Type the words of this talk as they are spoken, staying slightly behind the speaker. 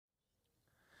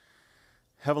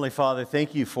Heavenly Father,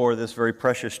 thank you for this very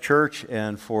precious church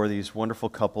and for these wonderful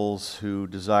couples who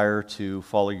desire to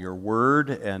follow your word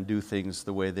and do things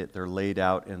the way that they're laid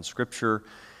out in Scripture.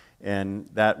 And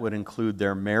that would include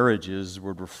their marriages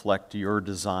would reflect your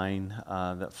design,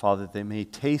 that, Father, they may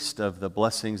taste of the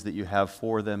blessings that you have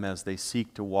for them as they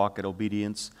seek to walk in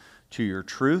obedience to your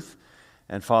truth.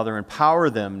 And, Father, empower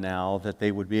them now that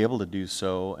they would be able to do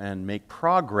so and make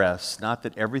progress, not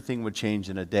that everything would change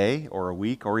in a day or a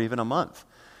week or even a month,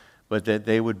 but that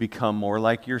they would become more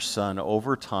like your Son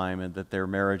over time and that their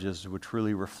marriages would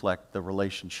truly reflect the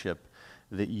relationship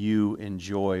that you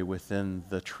enjoy within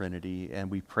the Trinity. And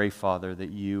we pray, Father,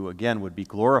 that you, again, would be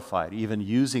glorified, even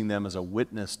using them as a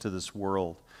witness to this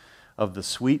world of the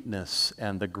sweetness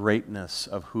and the greatness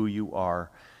of who you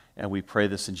are. And we pray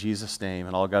this in Jesus' name.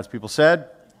 And all God's people said,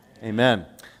 Amen.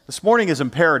 This morning is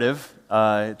imperative,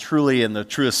 truly in the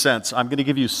truest sense. I'm going to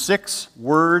give you 6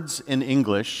 words in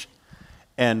English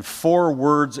and 4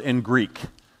 words in Greek.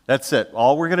 That's it.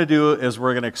 All we're going to do is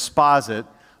we're going to exposit,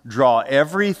 draw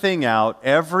everything out,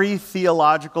 every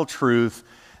theological truth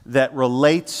that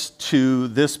relates to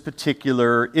this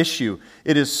particular issue.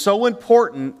 It is so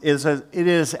important, it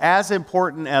is as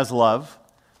important as love.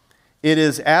 It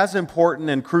is as important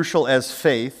and crucial as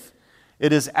faith.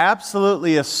 It is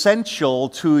absolutely essential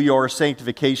to your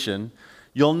sanctification.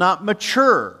 You'll not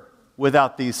mature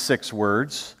without these 6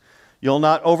 words. You'll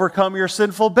not overcome your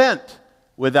sinful bent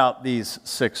without these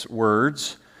 6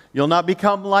 words. You'll not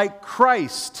become like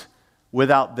Christ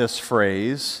without this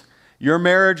phrase. Your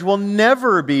marriage will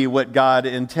never be what God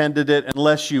intended it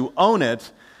unless you own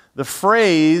it. The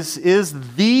phrase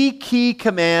is the key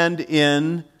command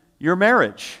in your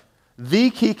marriage.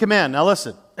 The key command. Now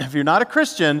listen, if you're not a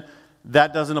Christian,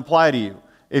 that doesn't apply to you.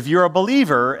 If you're a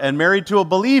believer and married to a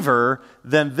believer,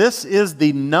 then this is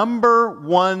the number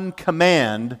 1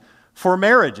 command for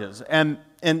marriages. And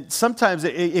sometimes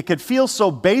it could feel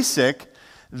so basic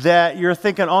that you're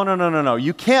thinking, oh, no.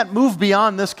 You can't move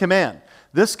beyond this command.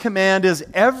 This command is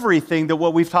everything that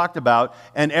what we've talked about,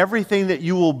 and everything that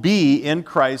you will be in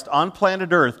Christ on planet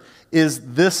Earth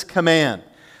is this command.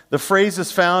 The phrase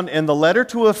is found in the letter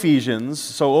to Ephesians.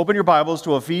 So open your Bibles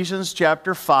to Ephesians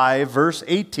chapter 5, verse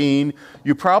 18.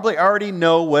 You probably already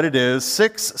know what it is.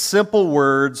 6 simple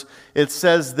words. It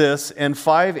says this in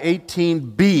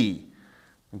 5:18b.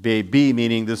 B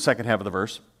meaning the second half of the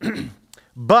verse.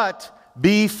 But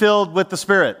be filled with the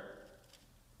Spirit.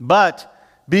 But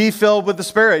be filled with the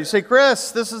Spirit. You say,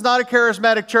 Chris, this is not a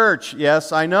charismatic church.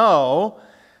 Yes, I know.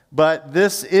 But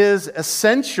this is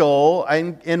essential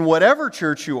in whatever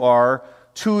church you are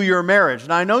to your marriage.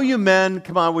 Now, I know you men,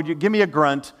 come on, would you give me a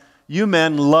grunt? You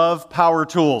men love power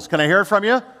tools. Can I hear it from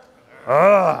you?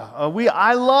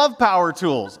 I love power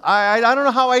tools. I don't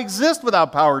know how I exist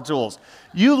without power tools.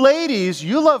 You ladies,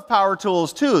 you love power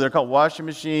tools too. They're called washing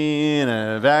machine,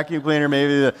 a vacuum cleaner,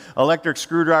 maybe the electric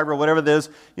screwdriver, whatever it is.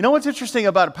 You know what's interesting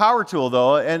about a power tool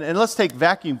though, and let's take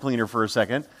vacuum cleaner for a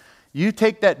second. You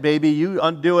take that baby, you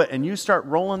undo it, and you start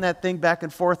rolling that thing back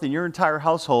and forth in your entire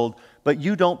household, but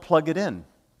you don't plug it in.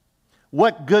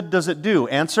 What good does it do?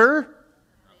 Answer?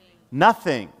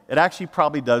 Nothing. It actually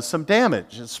probably does some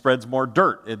damage. It spreads more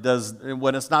dirt. It does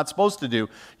what it's not supposed to do.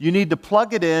 You need to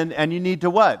plug it in, and you need to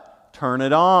what? Turn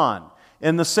it on.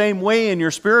 In the same way in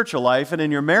your spiritual life and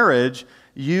in your marriage,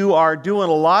 you are doing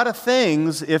a lot of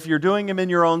things, if you're doing them in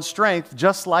your own strength,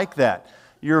 just like that.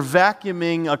 You're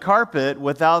vacuuming a carpet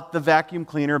without the vacuum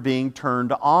cleaner being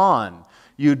turned on.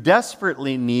 You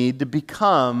desperately need to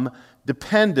become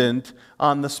dependent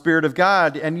on the Spirit of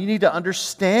God, and you need to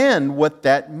understand what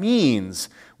that means.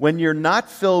 When you're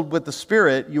not filled with the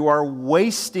Spirit, you are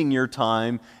wasting your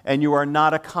time and you are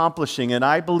not accomplishing. And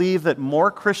I believe that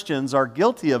more Christians are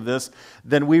guilty of this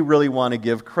than we really want to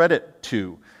give credit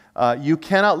to. You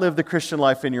cannot live the Christian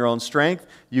life in your own strength.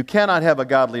 You cannot have a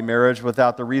godly marriage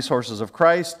without the resources of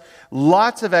Christ.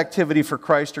 Lots of activity for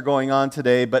Christ are going on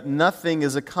today, but nothing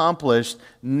is accomplished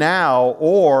now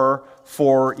or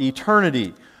for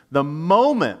eternity. The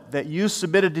moment that you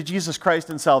submitted to Jesus Christ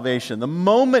in salvation, the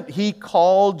moment He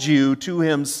called you to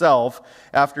Himself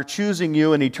after choosing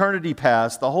you in eternity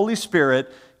past, the Holy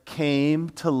Spirit came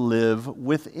to live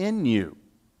within you.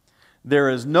 There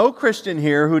is no Christian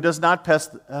here who does not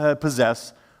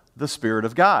possess the Spirit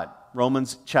of God.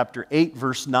 Romans chapter 8,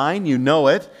 verse 9, you know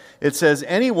it. It says,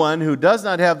 anyone who does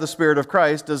not have the Spirit of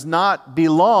Christ does not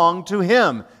belong to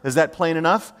Him. Is that plain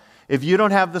enough? If you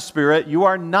don't have the Spirit, you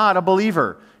are not a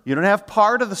believer. You don't have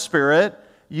part of the Spirit.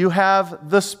 You have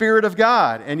the Spirit of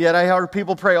God. And yet I hear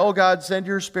people pray, oh God, send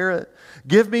your Spirit.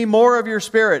 Give me more of your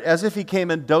Spirit, as if He came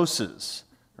in doses,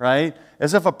 right?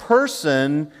 As if a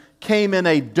person came in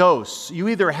a dose. You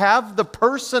either have the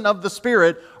person of the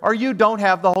Spirit or you don't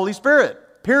have the Holy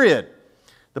Spirit, period.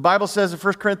 The Bible says in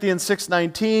 1 Corinthians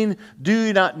 6:19, do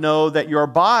you not know that your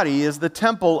body is the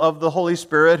temple of the Holy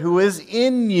Spirit who is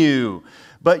in you?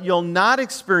 But you'll not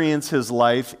experience His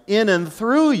life in and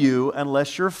through you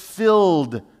unless you're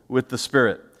filled with the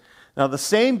Spirit. Now, the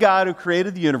same God who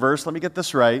created the universe, let me get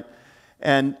this right,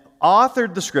 and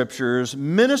authored the Scriptures,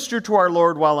 ministered to our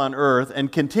Lord while on earth,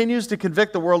 and continues to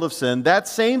convict the world of sin, that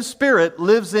same Spirit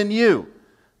lives in you.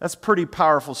 That's a pretty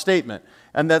powerful statement.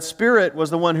 And that Spirit was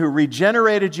the one who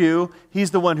regenerated you.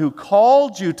 He's the one who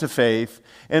called you to faith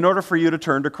in order for you to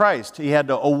turn to Christ. He had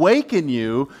to awaken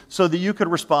you so that you could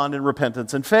respond in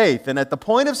repentance and faith. And at the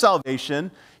point of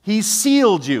salvation, He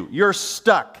sealed you. You're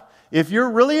stuck. If you're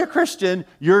really a Christian,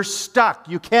 you're stuck.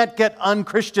 You can't get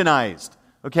unchristianized.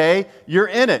 Okay? You're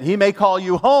in it. He may call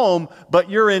you home, but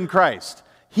you're in Christ.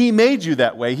 He made you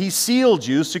that way. He sealed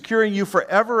you, securing you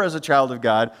forever as a child of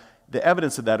God. The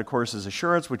evidence of that, of course, is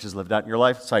assurance, which is lived out in your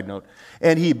life. Side note.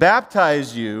 And He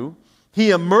baptized you.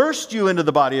 He immersed you into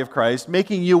the body of Christ,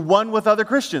 making you one with other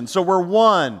Christians. So we're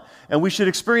one, and we should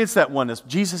experience that oneness.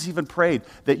 Jesus even prayed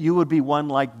that you would be one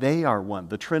like they are one.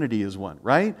 The Trinity is one,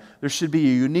 right? There should be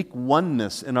a unique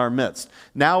oneness in our midst.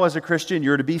 Now, as a Christian,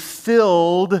 you're to be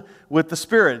filled with the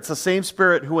Spirit. It's the same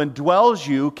Spirit who indwells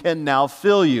you can now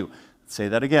fill you. Let's say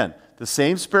that again. The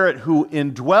same Spirit who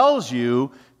indwells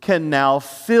you can now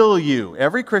fill you.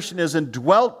 Every Christian is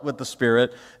indwelt with the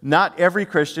Spirit. Not every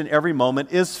Christian, every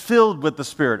moment, is filled with the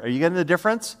Spirit. Are you getting the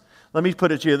difference? Let me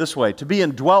put it to you this way. To be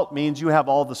indwelt means you have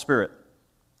all the Spirit.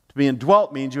 To be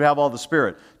indwelt means you have all the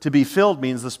Spirit. To be filled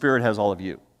means the Spirit has all of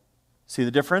you. See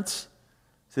the difference?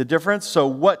 See the difference? So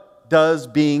what does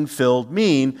being filled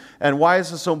mean? And why is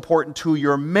this so important to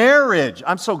your marriage?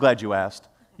 I'm so glad you asked.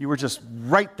 You were just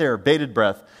right there, bated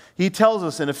breath. He tells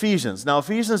us in Ephesians. Now,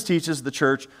 Ephesians teaches the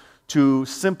church to,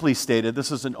 simply stated,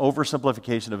 this is an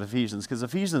oversimplification of Ephesians, because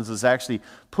Ephesians is actually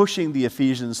pushing the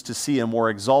Ephesians to see a more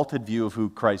exalted view of who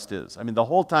Christ is. I mean, the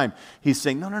whole time he's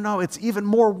saying, no, it's even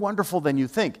more wonderful than you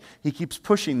think. He keeps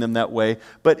pushing them that way,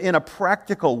 but in a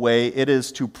practical way, it is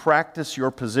to practice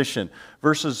your position.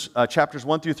 Chapters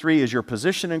 1 through 3 is your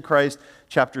position in Christ.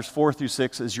 Chapters 4 through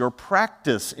 6 is your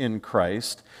practice in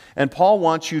Christ. And Paul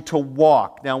wants you to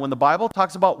walk. Now, when the Bible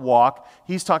talks about walk,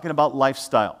 he's talking about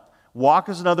lifestyle. Walk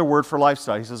is another word for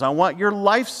lifestyle. He says, I want your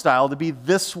lifestyle to be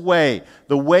this way,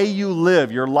 the way you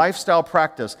live, your lifestyle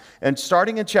practice. And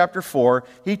starting in chapter 4,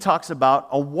 he talks about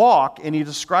a walk, and he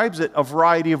describes it a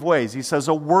variety of ways. He says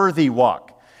a worthy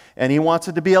walk, and he wants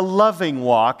it to be a loving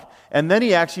walk. And then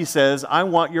he actually says, I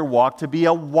want your walk to be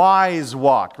a wise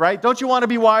walk, right? Don't you want to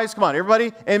be wise? Come on,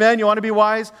 everybody, amen? You want to be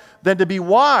wise? Then to be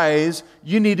wise,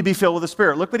 you need to be filled with the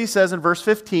Spirit. Look what he says in verse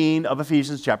 15 of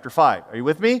Ephesians chapter 5. Are you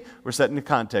with me? We're setting the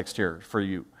context here for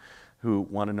you who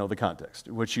want to know the context,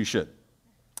 which you should.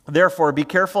 Therefore, be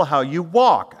careful how you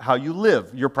walk, how you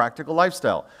live, your practical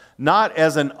lifestyle. Not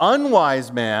as an unwise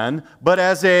man, but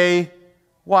as a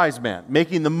wise man,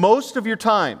 making the most of your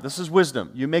time. This is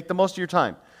wisdom. You make the most of your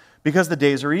time. Because the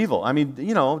days are evil. I mean,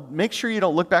 make sure you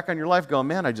don't look back on your life going,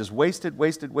 man, I just wasted.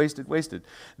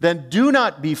 Then do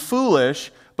not be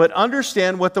foolish, but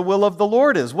understand what the will of the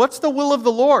Lord is. What's the will of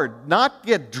the Lord? Not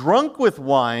get drunk with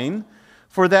wine,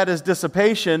 for that is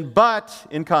dissipation, but,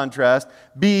 in contrast,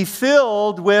 be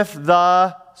filled with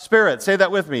the Spirit. Say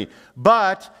that with me.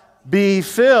 But be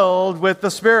filled with the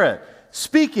Spirit.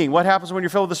 Speaking, what happens when you're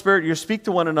filled with the Spirit? You speak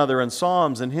to one another in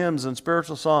psalms and hymns and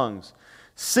spiritual songs,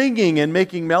 singing and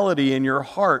making melody in your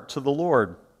heart to the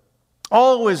Lord,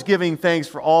 always giving thanks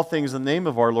for all things in the name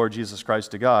of our Lord Jesus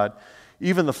Christ to God,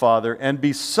 even the Father, and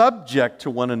be subject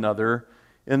to one another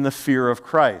in the fear of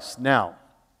Christ. Now,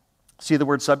 see the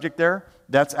word subject there?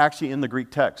 That's actually in the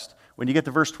Greek text. When you get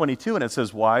to verse 22 and it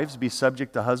says, wives, be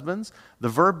subject to husbands, the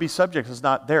verb be subject is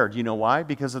not there. Do you know why?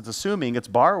 Because it's assuming, it's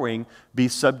borrowing, be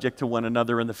subject to one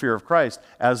another in the fear of Christ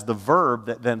as the verb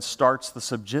that then starts the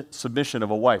submission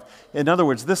of a wife. In other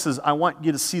words, I want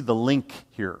you to see the link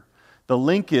here. The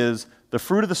link is the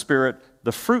fruit of the Spirit,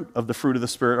 the fruit of the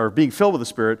Spirit, or being filled with the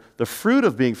Spirit. The fruit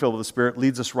of being filled with the Spirit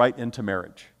leads us right into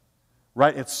marriage.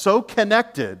 Right? It's so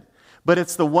connected. But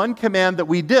it's the one command that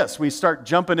we diss. We start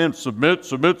jumping in, submit.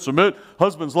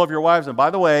 Husbands, love your wives. And by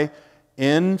the way,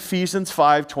 in Ephesians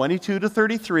 5, 22 to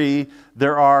 33,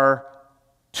 there are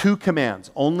two commands,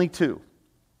 only two.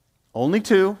 Only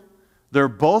two. They're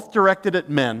both directed at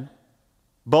men,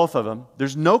 both of them.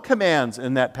 There's no commands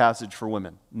in that passage for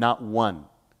women, not one.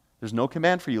 There's no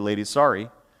command for you ladies,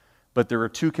 sorry. But there are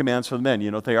two commands for the men.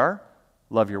 You know what they are?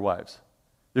 Love your wives.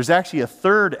 There's actually a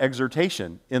third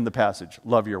exhortation in the passage,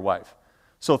 love your wife.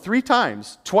 So 3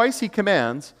 times, twice he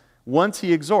commands, Once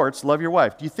he exhorts, love your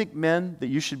wife. Do you think, men, that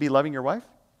you should be loving your wife?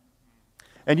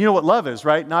 And you know what love is,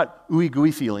 right? Not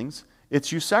ooey-gooey feelings.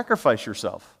 It's you sacrifice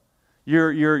yourself.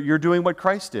 You're doing what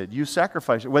Christ did. You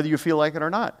sacrifice it, whether you feel like it or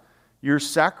not. You're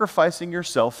sacrificing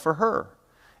yourself for her.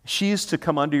 She's to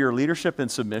come under your leadership and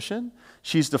submission.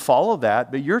 She's to follow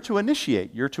that, but you're to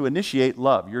initiate. You're to initiate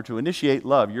love. You're to initiate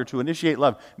love. You're to initiate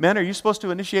love. Men, are you supposed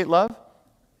to initiate love?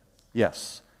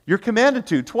 Yes. You're commanded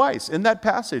to twice in that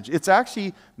passage. It's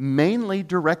actually mainly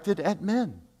directed at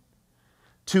men.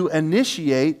 To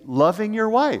initiate loving your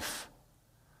wife.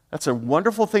 That's a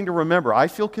wonderful thing to remember. I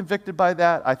feel convicted by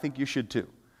that. I think you should too.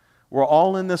 We're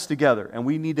all in this together, and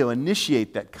we need to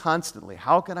initiate that constantly.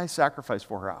 How can I sacrifice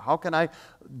for her? How can I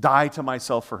die to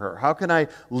myself for her? How can I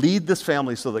lead this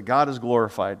family so that God is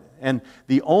glorified? And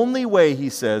the only way, he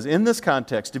says, in this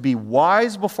context, to be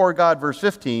wise before God, verse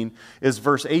 15, is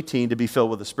verse 18, to be filled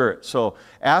with the Spirit. So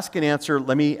ask and answer,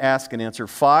 let me ask and answer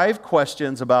 5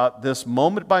 questions about this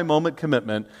moment-by-moment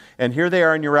commitment, and here they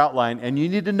are in your outline, and you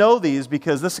need to know these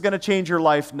because this is going to change your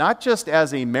life, not just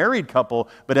as a married couple,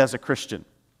 but as a Christian.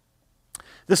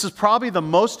 This is probably the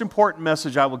most important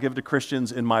message I will give to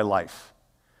Christians in my life.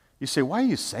 You say, why are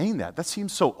you saying that? That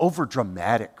seems so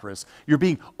over-dramatic, Chris. You're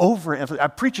being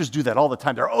over-emphasized. Preachers do that all the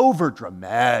time. They're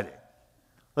over-dramatic.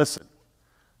 Listen,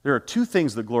 there are 2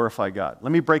 things that glorify God.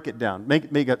 Let me break it down.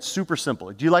 Make it super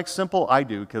simple. Do you like simple? I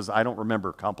do, because I don't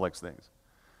remember complex things.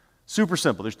 Super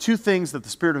simple. There's 2 things that the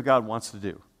Spirit of God wants to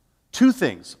do. 2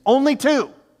 things. Only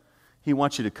 2. He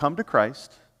wants you to come to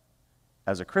Christ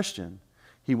as a Christian.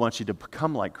 He wants you to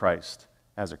become like Christ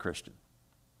as a Christian.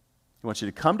 He wants you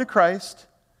to come to Christ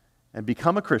and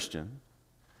become a Christian.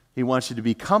 He wants you to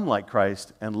become like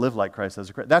Christ and live like Christ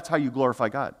as a Christian. That's how you glorify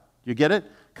God. You get it?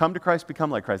 Come to Christ, become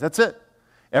like Christ. That's it.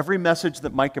 Every message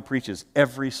that Micah preaches,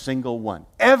 every single one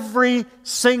has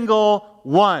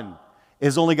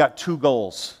only got 2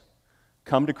 goals.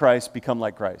 Come to Christ, become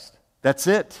like Christ. That's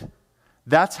it.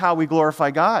 That's how we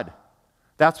glorify God.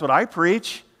 That's what I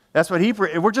preach. That's what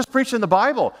we're just preaching the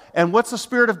Bible. And what's the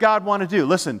Spirit of God want to do?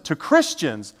 Listen, to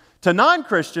Christians, to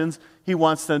non-Christians, he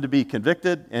wants them to be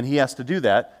convicted, and he has to do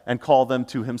that and call them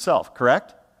to himself,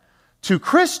 correct? To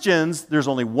Christians, there's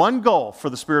only one goal for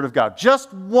the Spirit of God,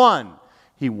 just one.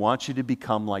 He wants you to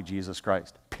become like Jesus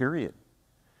Christ, period.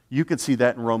 You can see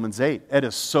that in Romans 8. It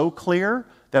is so clear.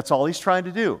 That's all he's trying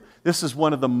to do. This is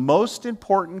one of the most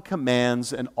important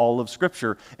commands in all of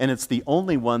Scripture, and it's the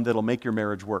only one that'll make your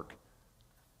marriage work.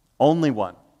 Only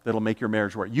one that'll make your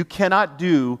marriage work. You cannot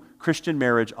do Christian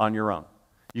marriage on your own.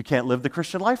 You can't live the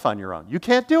Christian life on your own. You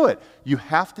can't do it. You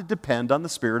have to depend on the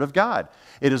Spirit of God.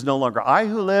 It is no longer I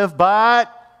who live,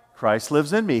 but Christ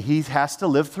lives in me. He has to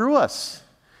live through us.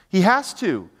 He has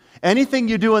to. Anything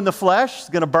you do in the flesh is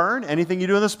going to burn. Anything you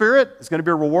do in the Spirit is going to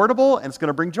be rewardable, and it's going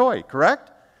to bring joy,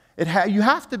 correct? You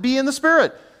have to be in the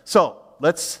Spirit. So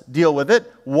let's deal with it.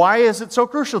 Why is it so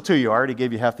crucial to you? I already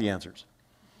gave you half the answers.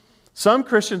 Some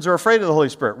Christians are afraid of the Holy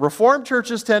Spirit. Reformed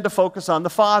churches tend to focus on the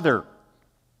Father.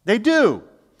 They do.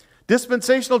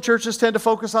 Dispensational churches tend to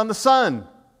focus on the Son.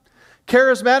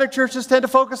 Charismatic churches tend to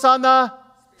focus on the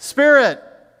Spirit.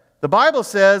 The Bible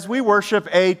says we worship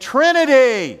a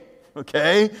Trinity.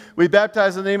 Okay? We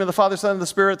baptize in the name of the Father, Son, and the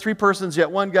Spirit, 3 persons, yet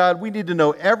one God. We need to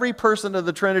know every person of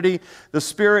the Trinity. The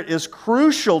Spirit is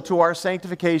crucial to our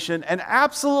sanctification and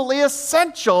absolutely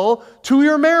essential to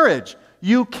your marriage.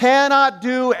 You cannot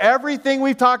do everything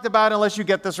we've talked about unless you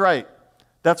get this right.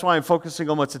 That's why I'm focusing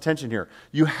on what's attention here.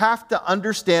 You have to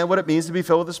understand what it means to be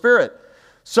filled with the Spirit.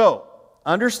 So,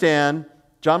 understand,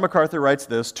 John MacArthur writes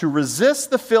this, to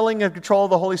resist the filling and control of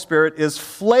the Holy Spirit is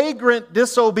flagrant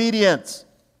disobedience.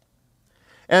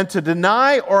 And to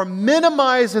deny or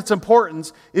minimize its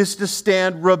importance is to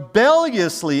stand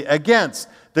rebelliously against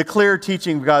the clear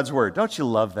teaching of God's Word. Don't you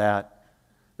love that?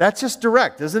 That's just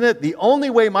direct, isn't it? The only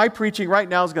way my preaching right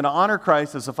now is going to honor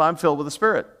Christ is if I'm filled with the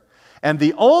Spirit. And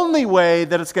the only way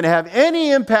that it's going to have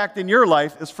any impact in your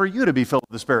life is for you to be filled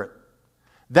with the Spirit.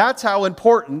 That's how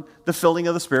important the filling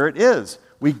of the Spirit is.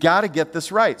 We got to get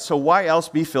this right. So why else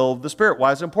be filled with the Spirit?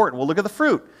 Why is it important? Well, look at the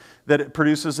fruit that it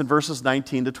produces in verses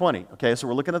 19 to 20. Okay, so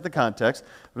we're looking at the context.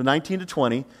 19 to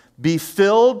 20. Be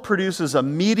filled produces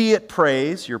immediate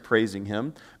praise. You're praising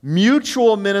Him.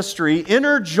 Mutual ministry,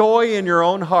 inner joy in your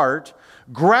own heart.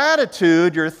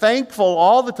 Gratitude, you're thankful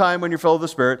all the time when you're filled with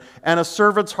the Spirit. And a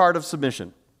servant's heart of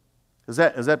submission. Is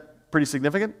that pretty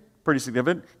significant? Pretty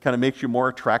significant. Kind of makes you more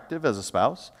attractive as a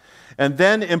spouse. And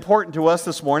then important to us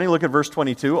this morning, look at verse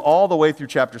 22, all the way through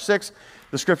chapter 6.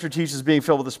 The Scripture teaches being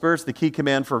filled with the Spirit is the key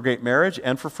command for a great marriage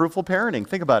and for fruitful parenting.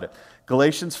 Think about it.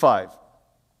 Galatians 5.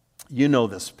 You know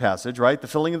this passage, right? The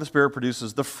filling of the Spirit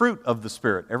produces the fruit of the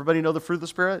Spirit. Everybody know the fruit of the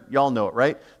Spirit? Y'all know it,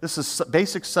 right? This is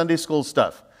basic Sunday school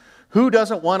stuff. Who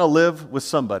doesn't want to live with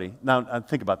somebody? Now,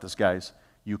 think about this, guys.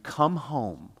 You come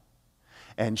home,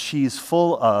 and she's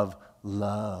full of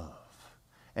love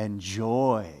and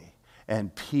joy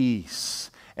and peace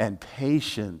and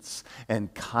patience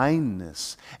and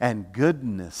kindness and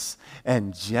goodness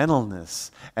and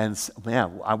gentleness. And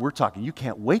man, we're talking, you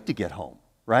can't wait to get home,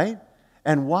 right?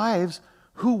 And wives,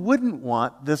 who wouldn't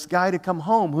want this guy to come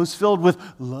home who's filled with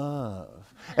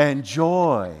love and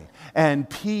joy and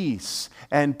peace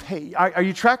and Are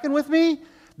you tracking with me?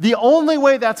 The only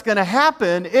way that's going to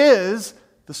happen is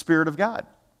the Spirit of God.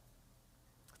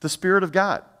 The Spirit of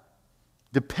God.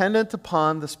 Dependent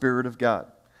upon the Spirit of God.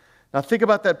 Now think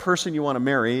about that person you want to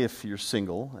marry if you're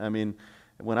single. I mean,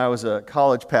 when I was a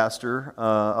college pastor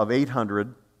of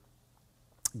 800,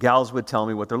 gals would tell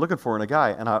me what they're looking for in a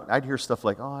guy, and I'd hear stuff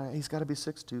like, oh, he's got to be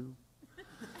 6'2".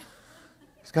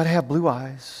 He's got to have blue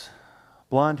eyes,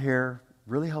 blonde hair,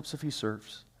 really helps if he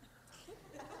surfs,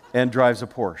 and drives a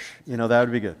Porsche. That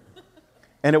would be good.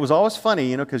 And it was always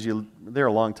funny, because you're there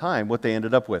a long time, what they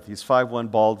ended up with. He's 5'1",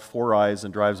 bald, 4 eyes,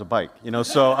 and drives a bike.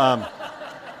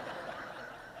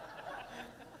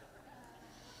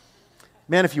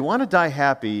 Man, if you want to die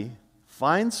happy,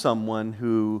 find someone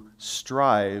who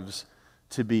strives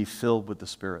to be filled with the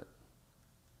Spirit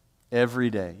every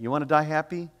day. You want to die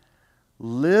happy?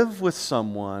 Live with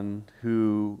someone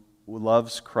who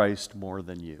loves Christ more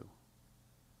than you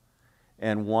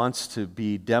and wants to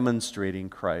be demonstrating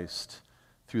Christ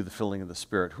through the filling of the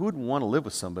Spirit. Who wouldn't want to live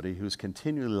with somebody who's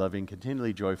continually loving,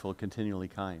 continually joyful, continually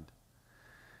kind?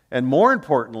 And more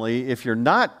importantly, if you're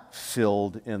not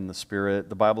filled in the Spirit,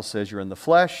 the Bible says you're in the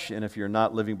flesh, and if you're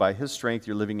not living by His strength,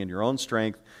 you're living in your own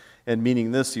strength. And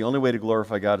meaning this, the only way to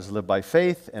glorify God is to live by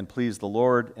faith and please the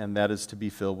Lord, and that is to be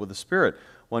filled with the Spirit.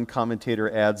 One commentator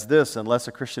adds this: unless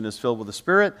a Christian is filled with the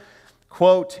Spirit,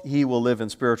 quote, he will live in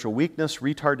spiritual weakness,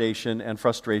 retardation, and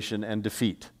frustration and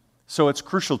defeat. So it's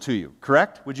crucial to you,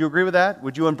 correct? Would you agree with that?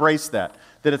 Would you embrace that?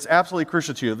 That it's absolutely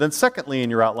crucial to you. Then secondly, in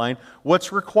your outline,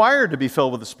 what's required to be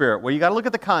filled with the Spirit? Well, you got to look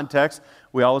at the context.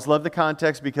 We always love the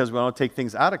context because we don't take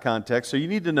things out of context. So you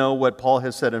need to know what Paul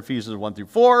has said in Ephesians 1 through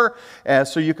 4,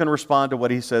 so you can respond to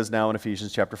what he says now in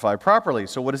Ephesians chapter 5 properly.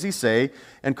 So what does he say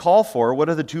and call for? What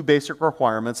are the two basic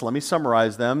requirements? Let me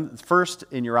summarize them. First,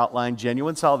 in your outline,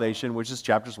 genuine salvation, which is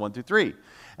chapters 1 through 3.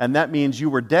 And that means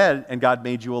you were dead and God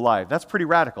made you alive. That's pretty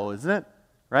radical, isn't it?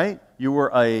 Right? You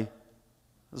were a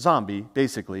zombie,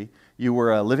 basically. You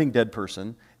were a living dead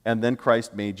person, and then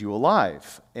Christ made you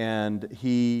alive. And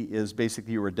He is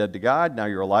basically, you were dead to God, now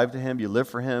you're alive to Him, you live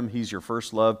for Him, He's your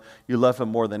first love. You love Him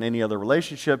more than any other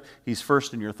relationship. He's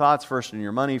first in your thoughts, first in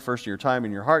your money, first in your time,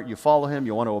 in your heart. You follow Him,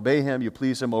 you want to obey Him, you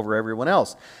please Him over everyone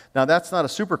else. Now that's not a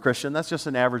super Christian, that's just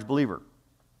an average believer.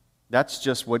 That's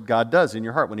just what God does in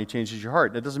your heart when He changes your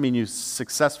heart. That doesn't mean you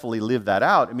successfully live that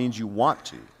out. It means you want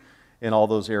to in all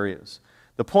those areas.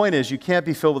 The point is, you can't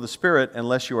be filled with the Spirit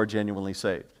unless you are genuinely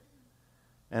saved.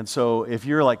 And so if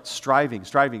you're like striving,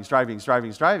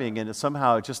 and it's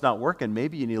somehow just not working,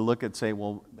 maybe you need to look and say,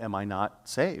 well, am I not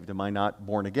saved? Am I not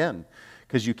born again?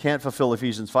 Because you can't fulfill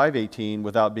Ephesians 5:18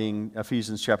 without being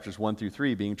Ephesians chapters 1 through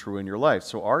 3 being true in your life.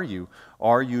 So are you?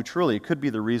 Are you truly? It could be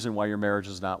the reason why your marriage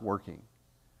is not working.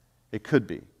 It could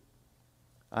be.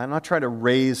 I'm not trying to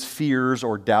raise fears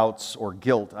or doubts or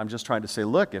guilt. I'm just trying to say,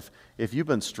 look, if you've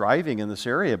been striving in this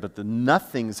area, but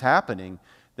nothing's happening,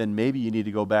 then maybe you need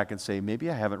to go back and say, maybe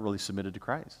I haven't really submitted to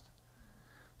Christ.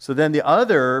 So then the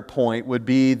other point would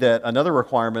be that another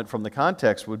requirement from the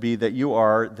context would be that you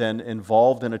are then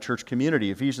involved in a church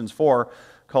community. Ephesians 4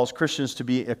 calls Christians to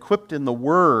be equipped in the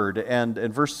Word. And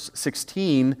in verse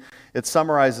 16, it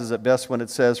summarizes it best when it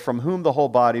says, from whom the whole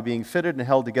body, being fitted and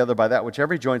held together by that which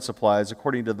every joint supplies,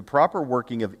 according to the proper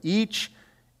working of each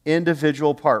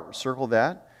individual part. Circle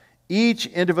that. Each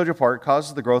individual part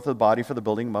causes the growth of the body for the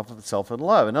building up of itself in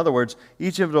love. In other words,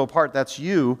 each individual part, that's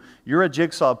you. You're a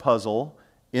jigsaw puzzle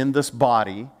in this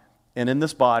body. And in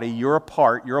this body, you're a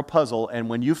part, you're a puzzle, and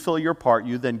when you fill your part,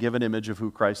 you then give an image of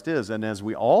who Christ is. And as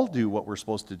we all do what we're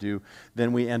supposed to do,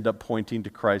 then we end up pointing to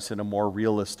Christ in a more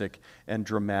realistic and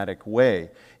dramatic way.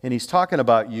 And he's talking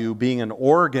about you being an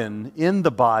organ in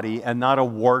the body and not a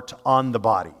wart on the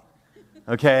body.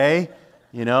 Okay?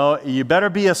 You better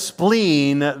be a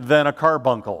spleen than a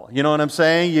carbuncle. You know what I'm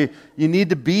saying? You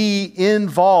need to be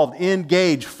involved,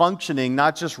 engaged, functioning,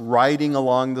 not just riding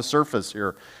along the surface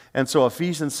here. And so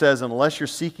Ephesians says, unless you're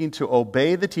seeking to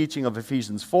obey the teaching of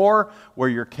Ephesians 4, where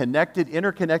you're connected,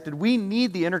 interconnected, we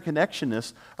need the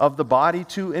interconnectedness of the body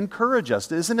to encourage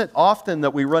us. Isn't it often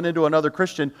that we run into another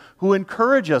Christian who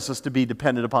encourages us to be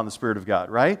dependent upon the Spirit of God,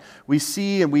 right? We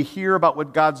see and we hear about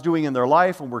what God's doing in their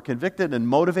life, and we're convicted and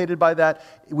motivated by that.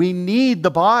 We need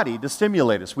the body to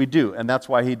stimulate us. We do, and that's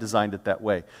why He designed it that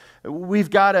way. We're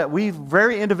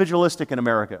very individualistic in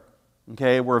America.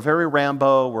 Okay, we're very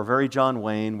Rambo, we're very John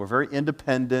Wayne, we're very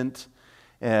independent.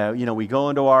 We go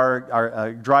into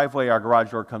our driveway, our garage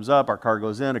door comes up, our car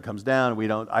goes in, it comes down.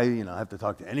 I have to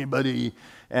talk to anybody.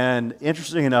 And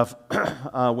interesting enough,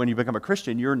 when you become a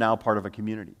Christian, you're now part of a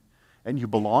community. And you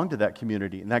belong to that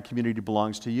community, and that community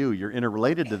belongs to you. You're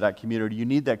interrelated to that community. You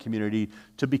need that community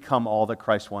to become all that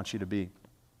Christ wants you to be.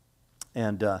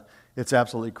 And it's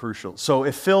absolutely crucial. So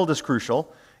if filled is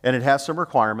crucial, and it has some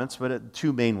requirements, but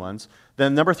two main ones.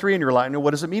 Then number 3 in your line, what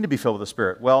does it mean to be filled with the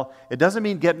Spirit? Well, it doesn't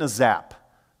mean getting a zap.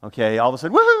 Okay, all of a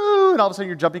sudden, woohoo, and all of a sudden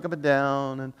you're jumping up and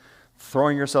down and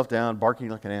throwing yourself down, barking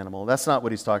like an animal. That's not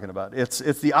what he's talking about. It's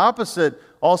the opposite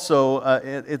also.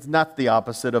 It's not the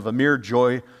opposite of a mere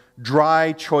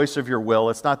dry choice of your will.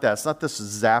 It's not that. It's not this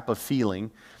zap of feeling,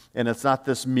 and it's not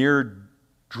this mere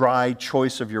dry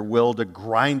choice of your will to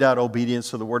grind out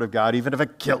obedience to the Word of God, even if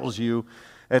it kills you.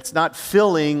 It's not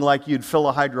filling like you'd fill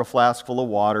a hydro flask full of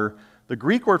water. The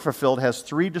Greek word for filled has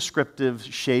 3 descriptive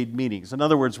shade meanings. In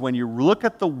other words, when you look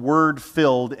at the word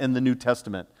filled in the New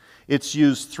Testament, it's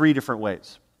used 3 different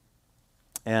ways.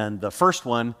 And the first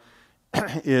one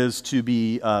is to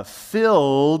be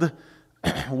filled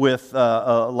with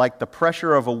like the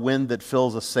pressure of a wind that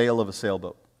fills a sail of a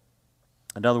sailboat.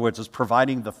 In other words, it's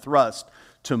providing the thrust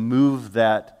to move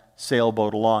that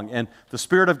sailboat along. And the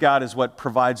Spirit of God is what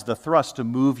provides the thrust to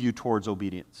move you towards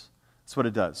obedience. That's what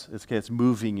it does. It's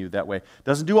moving you that way. It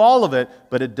doesn't do all of it,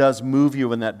 but it does move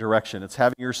you in that direction. It's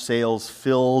having your sails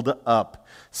filled up.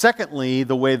 Secondly,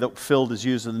 the way that filled is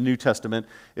used in the New Testament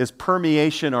is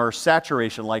permeation or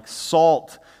saturation, like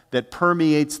salt that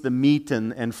permeates the meat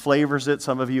and flavors it.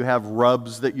 Some of you have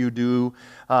rubs that you do.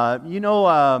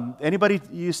 Anybody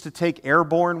used to take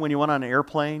Airborne when you went on an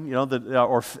airplane?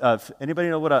 Anybody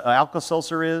know what an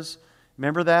Alka-Seltzer is?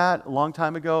 Remember that a long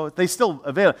time ago? They still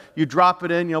avail. You drop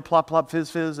it in, plop, plop, fizz,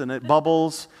 fizz, and it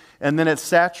bubbles. And then it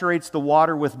saturates the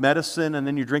water with medicine, and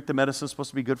then you drink the medicine. It's supposed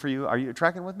to be good for you. Are you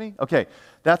tracking with me? Okay,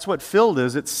 that's what filled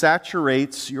is. It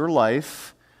saturates your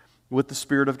life with the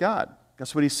Spirit of God.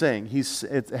 That's what he's saying.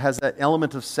 It has that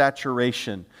element of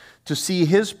saturation. To see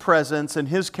His presence and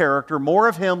His character, more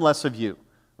of Him, less of you.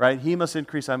 Right? He must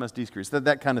increase, I must decrease.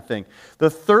 That kind of thing.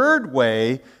 The third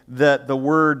way that the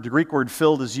Greek word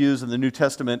filled is used in the New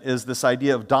Testament is this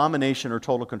idea of domination or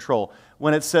total control.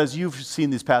 When it says, you've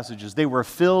seen these passages, they were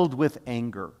filled with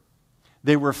anger.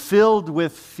 They were filled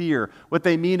with fear. What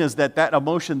they mean is that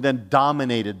emotion then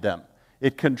dominated them.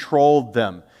 It controlled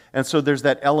them. And so there's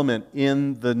that element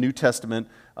in the New Testament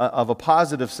of a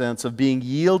positive sense of being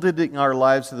yielded in our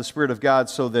lives to the Spirit of God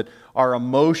so that our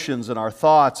emotions and our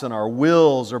thoughts and our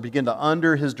wills are begin to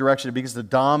under His direction. It begins to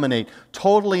dominate,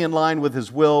 totally in line with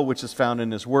His will, which is found in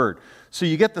His Word. So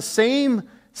you get the same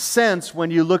sense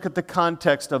when you look at the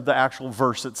context of the actual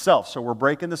verse itself. So we're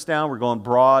breaking this down. We're going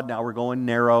broad. Now we're going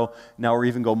narrow. Now we're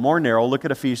even going more narrow. Look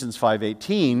at Ephesians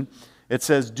 5:18. It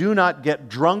says, do not get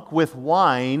drunk with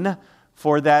wine,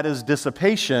 for that is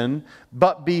dissipation,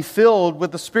 but be filled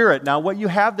with the Spirit. Now, what you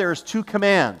have there is 2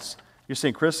 commands. You're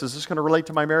saying, Chris, is this going to relate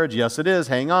to my marriage? Yes, it is.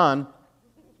 Hang on.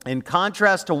 In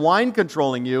contrast to wine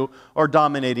controlling you or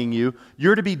dominating you,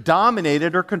 you're to be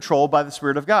dominated or controlled by the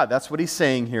Spirit of God. That's what he's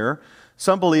saying here.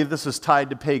 Some believe this is tied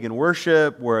to pagan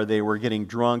worship, where they were getting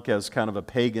drunk as kind of a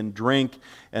pagan drink,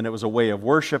 and it was a way of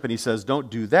worship. And he says, don't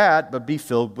do that, but be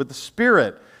filled with the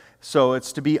Spirit. So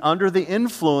it's to be under the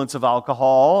influence of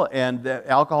alcohol, and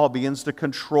alcohol begins to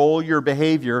control your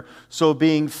behavior. So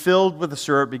being filled with the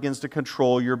Spirit begins to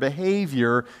control your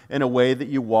behavior in a way that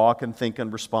you walk and think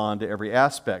and respond to every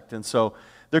aspect. And so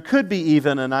there could be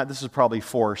even, and this is probably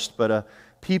forced, but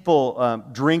people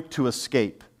drink to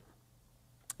escape.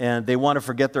 And they want to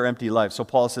forget their empty life. So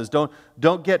Paul says,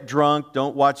 don't get drunk,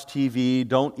 don't watch TV,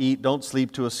 don't eat, don't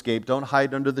sleep to escape, don't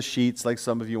hide under the sheets like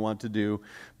some of you want to do,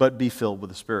 but be filled with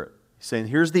the Spirit. He's saying,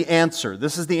 here's the answer.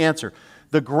 This is the answer.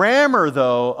 The grammar,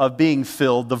 though, of being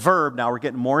filled, the verb, now we're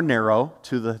getting more narrow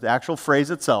to the actual phrase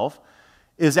itself,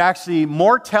 is actually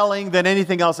more telling than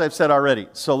anything else I've said already.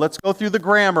 So let's go through the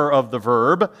grammar of the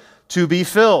verb, to be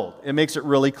filled. It makes it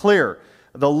really clear.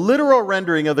 The literal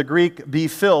rendering of the Greek be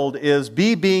filled is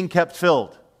be being kept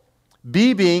filled.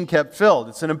 Be being kept filled.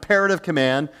 It's an imperative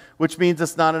command, which means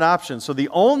it's not an option. So the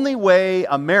only way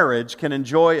a marriage can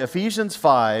enjoy Ephesians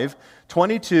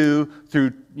 5:22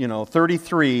 through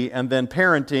 33, and then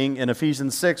parenting in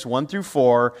Ephesians 6:1 through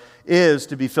 4, is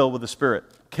to be filled with the Spirit.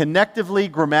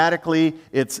 Connectively, grammatically,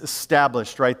 it's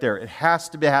established right there. It has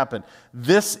to happen.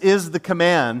 This is the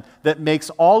command that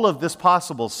makes all of this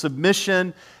possible.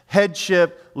 Submission,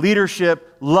 headship,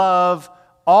 leadership, love,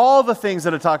 all the things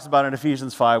that it talks about in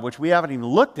Ephesians 5, which we haven't even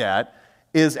looked at,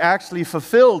 is actually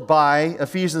fulfilled by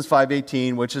Ephesians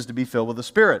 5:18, which is to be filled with the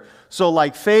Spirit. So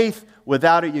like faith,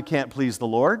 without it you can't please the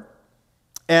Lord.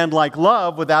 And like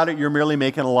love, without it you're merely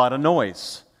making a lot of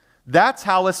noise. That's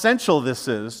how essential this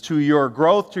is to your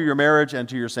growth, to your marriage, and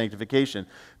to your sanctification.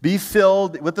 Be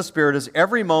filled with the Spirit as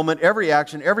every moment, every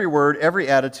action, every word, every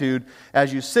attitude,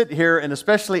 as you sit here, and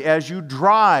especially as you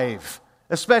drive.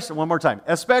 Especially, one more time,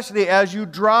 especially as you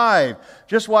drive.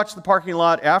 Just watch the parking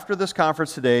lot after this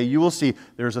conference today. You will see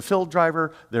there's a filled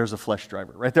driver, there's a flesh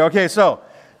driver right there. Okay, so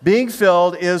being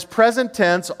filled is present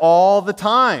tense all the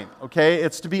time. Okay,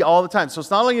 it's to be all the time. So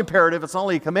it's not only imperative, it's not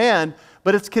only a command,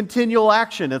 but it's continual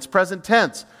action. It's present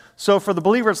tense. So for the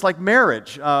believer, it's like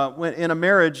marriage. When in a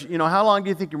marriage, how long do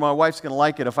you think my wife's going to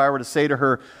like it if I were to say to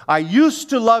her, I used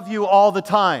to love you all the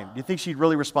time? Do you think she'd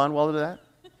really respond well to that?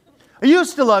 I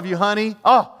used to love you, honey.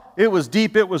 Oh, it was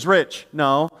deep, it was rich.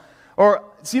 No. Or,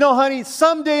 honey,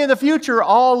 someday in the future,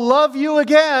 I'll love you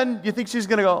again. You think she's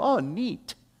going to go, oh,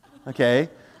 neat.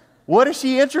 Okay. What is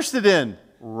she interested in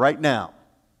right now?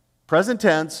 Present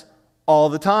tense, all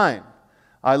the time.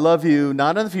 I love you,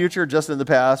 not in the future, just in the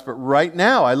past, but right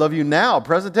now. I love you now,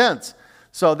 present tense.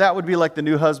 So that would be like the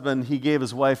new husband, he gave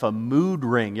his wife a mood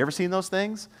ring. You ever seen those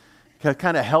things?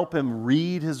 Kind of help him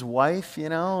read his wife,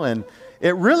 and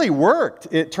it really worked.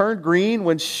 It turned green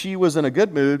when she was in a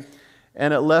good mood,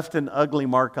 and it left an ugly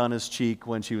mark on his cheek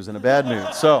when she was in a bad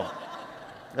mood. So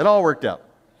it all worked out.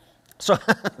 So,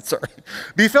 sorry.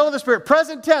 Be filled with the Spirit.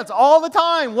 Present tense, all the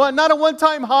time. Not a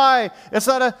one-time high. It's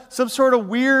not some sort of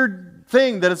weird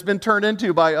thing that it's been turned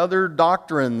into by other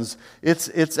doctrines.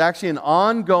 It's actually an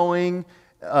ongoing,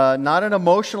 not an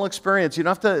emotional experience. You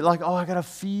don't have to I got to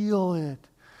feel it.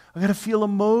 I got to feel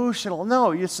emotional.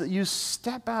 No, you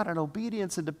step out in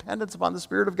obedience and dependence upon the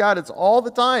Spirit of God. It's all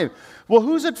the time. Well,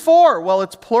 who's it for? Well,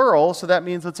 it's plural, so that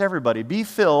means it's everybody. Be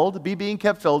filled, be being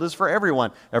kept filled is for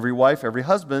everyone. Every wife, every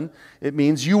husband. It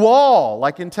means you all,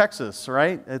 like in Texas,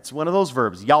 right? It's one of those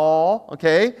verbs. Y'all,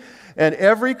 okay? And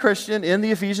every Christian in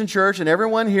the Ephesian church and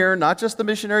everyone here, not just the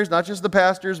missionaries, not just the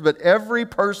pastors, but every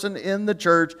person in the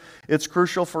church, it's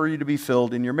crucial for you to be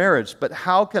filled in your marriage. But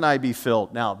how can I be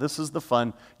filled? Now, this is the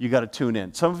fun. You got to tune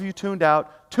in. Some of you tuned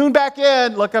out. Tune back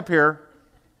in. Look up here.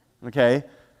 Okay?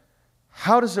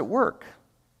 How does it work?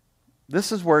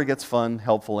 This is where it gets fun,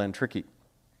 helpful, and tricky.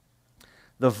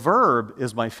 The verb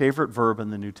is my favorite verb in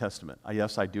the New Testament.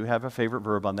 Yes, I do have a favorite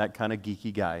verb. I'm that kind of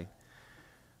geeky guy.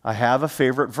 I have a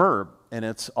favorite verb, and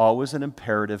it's always an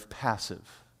imperative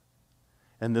passive.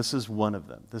 And this is one of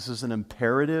them. This is an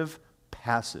imperative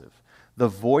passive. The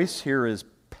voice here is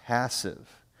passive.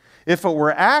 If it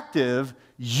were active,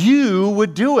 you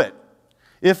would do it.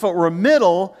 If it were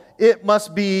middle, it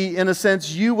must be, in a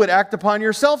sense, you would act upon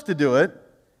yourself to do it.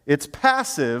 It's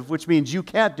passive, which means you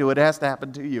can't do it. It has to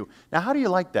happen to you. Now, how do you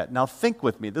like that? Now, think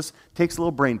with me. This takes a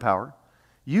little brain power.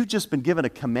 You've just been given a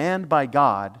command by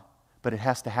God, but it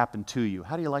has to happen to you.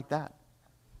 How do you like that?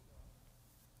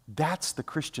 That's the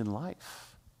Christian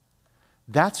life.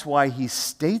 That's why he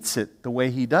states it the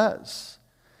way he does.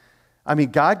 I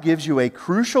mean, God gives you a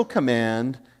crucial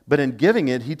command, but in giving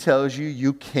it, he tells you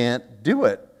you can't do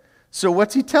it. So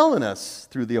what's he telling us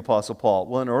through the Apostle Paul?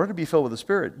 Well, in order to be filled with the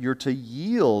Spirit, you're to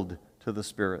yield to the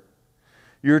Spirit.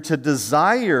 You're to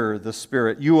desire the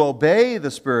Spirit. You obey the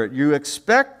Spirit. You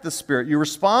expect the Spirit. You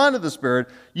respond to the Spirit.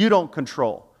 You don't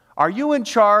control. Are you in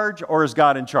charge or is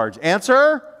God in charge?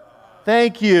 Answer?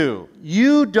 Thank you.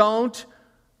 You don't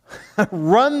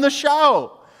run the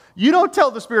show. You don't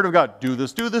tell the Spirit of God, do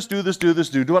this, do this, do this, do this,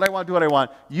 do what I want, do what I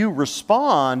want. You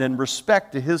respond in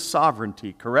respect to His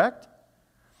sovereignty, correct?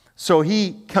 So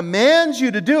He commands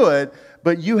you to do it,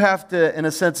 but you have to, in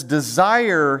a sense,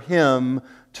 desire Him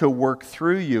to work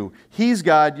through you. He's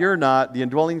God, you're not. The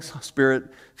indwelling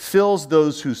Spirit fills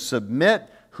those who submit,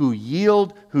 who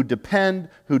yield, who depend,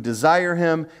 who desire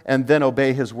Him, and then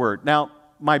obey His word. Now,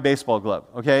 my baseball glove,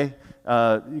 okay?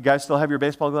 You guys still have your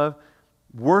baseball glove?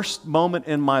 Worst moment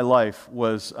in my life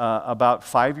was about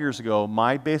 5 years ago.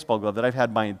 My baseball glove that I've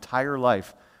had my entire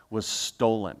life was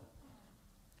stolen.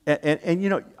 And you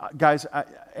know, guys,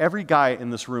 every guy in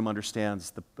this room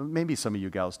understands, maybe some of you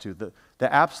gals too,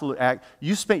 the absolute act.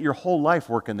 You spent your whole life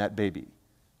working that baby.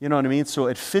 You know what I mean? So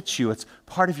it fits you. It's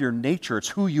part of your nature. It's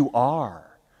who you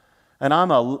are. And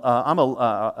I'm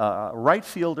a right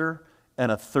fielder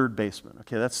and a third baseman.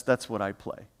 Okay, that's what I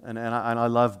play. And I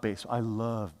love baseball. I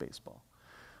love baseball.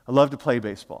 I love to play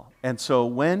baseball. And so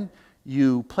when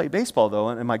you play baseball, though,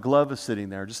 and my glove is sitting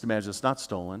there, just imagine it's not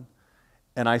stolen,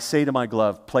 and I say to my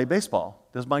glove, play baseball.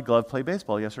 Does my glove play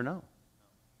baseball, yes or no?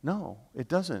 No, it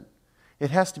doesn't.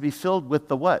 It has to be filled with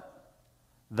the what?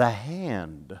 The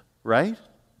hand, right?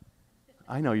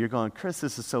 I know, you're going, Chris,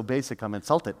 this is so basic, I'm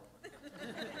insulted.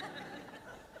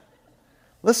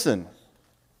 Listen,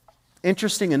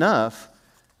 interesting enough,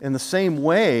 in the same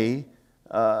way,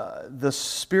 the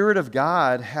Spirit of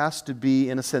God has to be,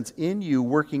 in a sense, in you,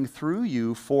 working through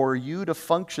you for you to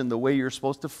function the way you're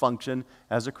supposed to function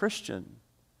as a Christian.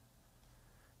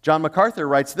 John MacArthur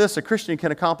writes this, a Christian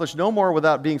can accomplish no more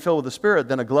without being filled with the Spirit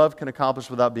than a glove can accomplish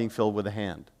without being filled with a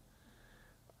hand.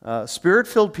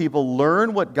 Spirit-filled people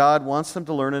learn what God wants them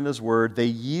to learn in His Word. They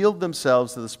yield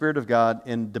themselves to the Spirit of God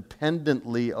and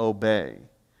dependently obey.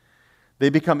 They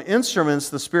become instruments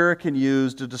the Spirit can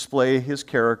use to display His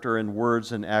character in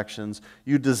words and actions.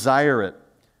 You desire it.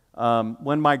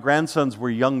 When my grandsons were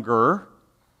younger,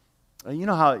 you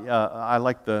know how I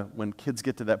like when kids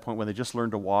get to that point when they just learn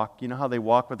to walk. You know how they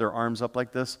walk with their arms up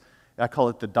like this? I call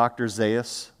it the Dr.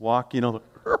 Zaius walk. You know,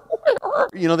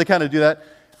 they kind of do that.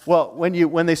 Well,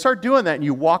 when they start doing that and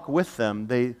you walk with them,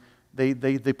 they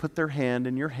put their hand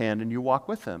in your hand and you walk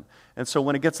with them. And so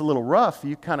when it gets a little rough,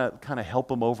 you kind of help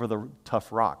them over the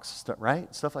tough rocks,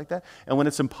 right? Stuff like that. And when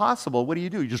it's impossible, what do?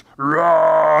 You just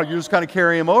kind of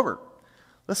carry them over.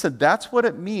 Listen, that's what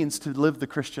it means to live the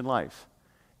Christian life.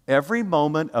 Every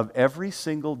moment of every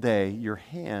single day, your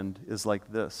hand is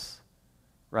like this,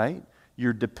 right?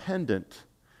 You're dependent.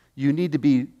 You need to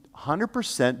be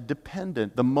 100%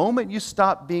 dependent. The moment you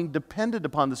stop being dependent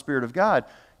upon the Spirit of God,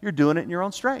 you're doing it in your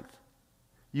own strength.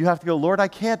 You have to go, Lord, I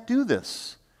can't do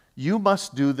this. You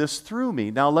must do this through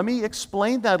me. Now, let me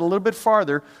explain that a little bit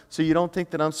farther so you don't think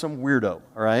that I'm some weirdo,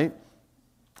 all right?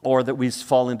 Or that we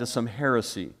fall into some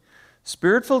heresy.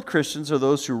 Spirit-filled Christians are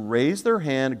those who raise their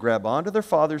hand, grab onto their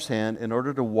Father's hand in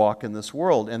order to walk in this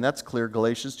world. And that's clear.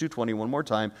 Galatians 2:20, one more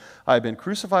time. I have been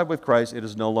crucified with Christ. It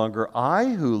is no longer I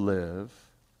who live,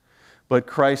 but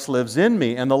Christ lives in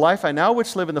me. And the life I now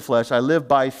which live in the flesh, I live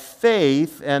by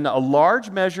faith, and a large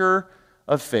measure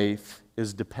of faith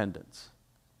is dependence.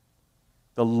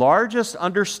 The largest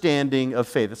understanding of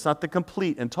faith, it's not the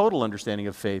complete and total understanding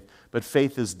of faith, but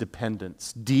faith is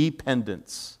dependence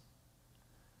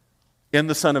in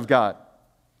the Son of God.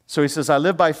 So he says, I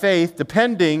live by faith,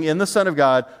 depending in the Son of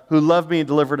God, who loved me and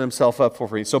delivered Himself up for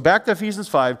me. So back to Ephesians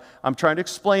 5, I'm trying to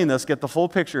explain this, get the full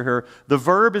picture here. The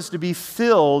verb is to be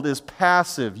filled is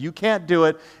passive. You can't do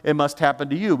it, it must happen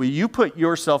to you. But you put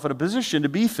yourself in a position to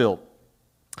be filled.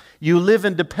 You live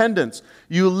in dependence.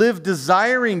 You live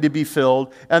desiring to be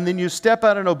filled, and then you step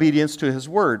out in obedience to His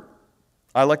Word.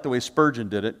 I like the way Spurgeon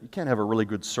did it. You can't have a really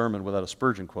good sermon without a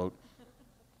Spurgeon quote.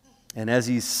 And as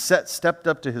he stepped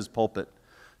up to his pulpit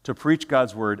to preach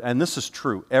God's Word, and this is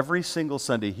true, every single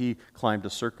Sunday he climbed a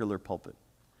circular pulpit.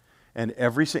 And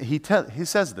he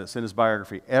says this in his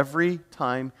biography. Every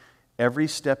time, every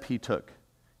step he took,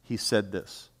 he said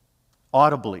this,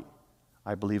 audibly,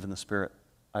 I believe in the Spirit.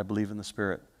 I believe in the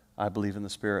Spirit. I believe in the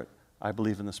Spirit. I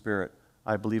believe in the Spirit.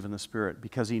 I believe in the Spirit.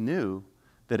 Because he knew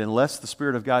that unless the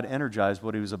Spirit of God energized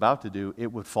what he was about to do,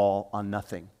 it would fall on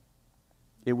nothing.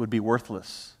 It would be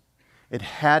worthless. It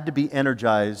had to be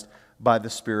energized by the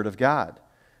Spirit of God.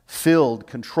 Filled,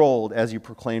 controlled as you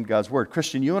proclaimed God's Word.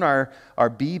 Christian, you and I are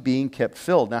being kept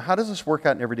filled. Now, how does this work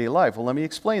out in everyday life? Well, let me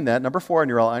explain that. Number 4 on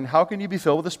your outline, how can you be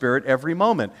filled with the Spirit every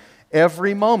moment?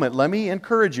 Every moment. Let me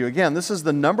encourage you. Again, this is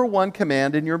the number one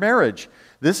command in your marriage.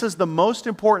 This is the most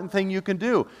important thing you can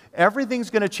do. Everything's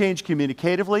going to change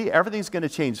communicatively. Everything's going to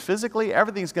change physically.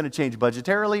 Everything's going to change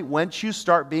budgetarily once you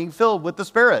start being filled with the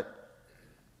Spirit.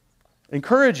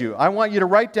 Encourage you. I want you to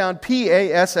write down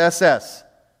PASSS.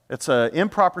 It's an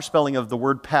improper spelling of the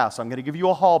word pass. I'm going to give you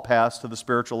a hall pass to the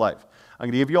spiritual life. I'm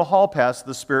going to give you a hall pass to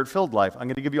the Spirit-filled life. I'm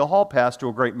going to give you a hall pass to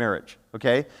a great marriage.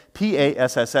 Okay?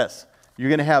 PASSS. You're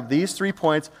going to have these 3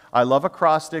 points. I love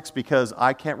acrostics because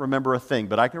I can't remember a thing,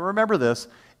 but I can remember this.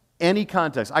 Any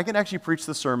context. I can actually preach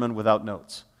the sermon without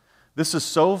notes. This is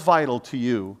so vital to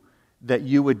you that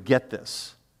you would get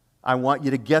this. I want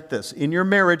you to get this in your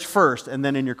marriage first and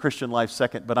then in your Christian life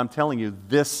second. But I'm telling you,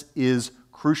 this is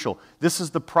crucial. This is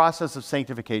the process of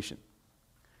sanctification.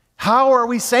 How are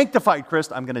we sanctified,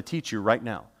 Chris? I'm going to teach you right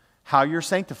now how you're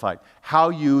sanctified. How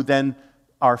you then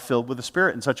are filled with the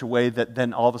Spirit in such a way that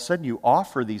then all of a sudden you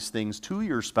offer these things to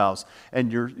your spouse,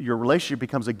 and your relationship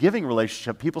becomes a giving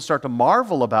relationship. People start to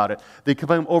marvel about it. They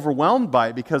become overwhelmed by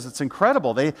it because it's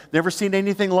incredible. They've never seen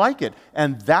anything like it.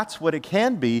 And that's what it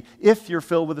can be if you're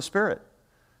filled with the Spirit.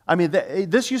 I mean,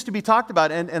 this used to be talked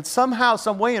about, and somehow,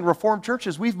 some way in Reformed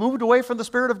churches, we've moved away from the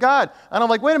Spirit of God. And I'm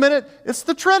like, wait a minute, it's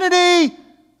the Trinity,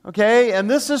 okay? And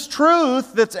this is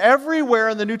truth that's everywhere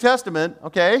in the New Testament,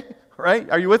 okay? Right?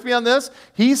 Are you with me on this?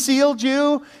 He sealed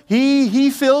you. He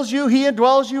fills you. He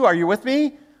indwells you. Are you with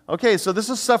me? Okay, so this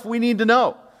is stuff we need to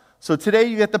know. So today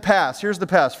you get the pass. Here's the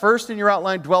pass. First in your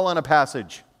outline, dwell on a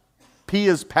passage. P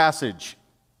is passage.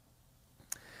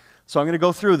 So I'm going to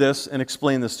go through this and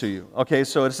explain this to you. Okay,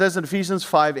 so it says in Ephesians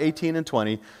 5:18 and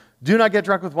 20, do not get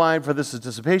drunk with wine, for this is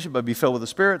dissipation, but be filled with the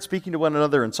Spirit, speaking to one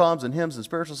another in psalms and hymns and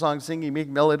spiritual songs, singing,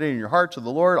 making melody in your heart to the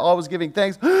Lord, always giving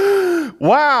thanks.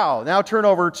 Wow! Now turn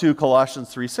over to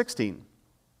Colossians 3:16.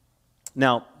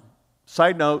 Now,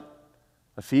 side note,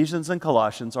 Ephesians and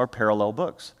Colossians are parallel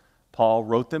books. Paul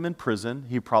wrote them in prison.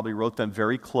 He probably wrote them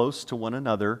very close to one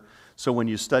another. So when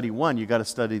you study one, you got to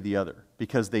study the other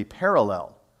because they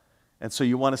parallel. And so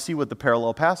you want to see what the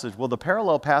parallel passage. Well, the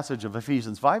parallel passage of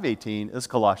Ephesians 5:18 is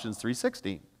Colossians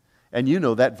 3:16. And you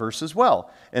know that verse as well.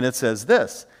 And it says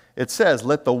this. It says,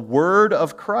 let the word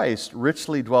of Christ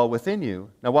richly dwell within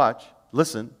you. Now watch,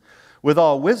 listen. With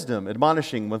all wisdom,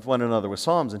 admonishing with one another with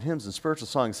psalms and hymns and spiritual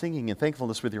songs, singing and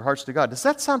thankfulness with your hearts to God. Does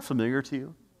that sound familiar to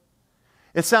you?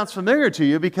 It sounds familiar to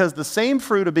you because the same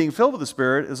fruit of being filled with the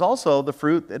Spirit is also the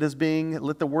fruit that is being,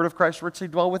 let the word of Christ richly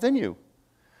dwell within you.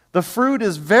 The fruit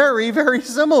is very, very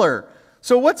similar.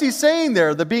 So what's he saying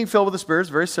there? The being filled with the Spirit is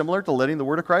very similar to letting the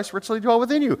word of Christ richly dwell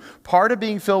within you. Part of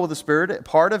being filled with the Spirit,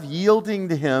 part of yielding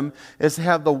to Him is to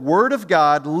have the word of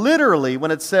God, literally,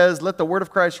 when it says, let the word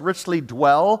of Christ richly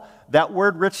dwell, that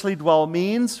word richly dwell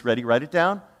means, ready, write it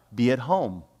down, be at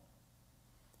home.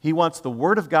 He wants the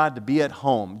word of God to be at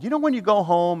home. You know when you go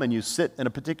home and you sit in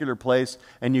a particular place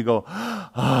and you go,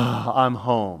 I'm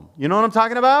home. You know what I'm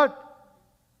talking about?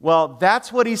 Well,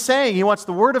 that's what he's saying. He wants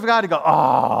the word of God to go,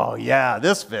 oh, yeah,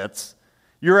 this fits.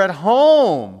 You're at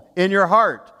home in your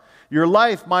heart. Your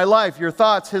life, my life, your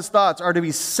thoughts, his thoughts are to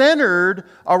be centered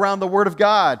around the word of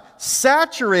God,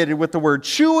 saturated with the word,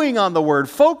 chewing on the word,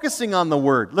 focusing on the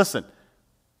word. Listen,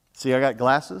 see, I got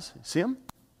glasses. See them?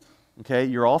 Okay,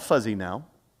 you're all fuzzy now.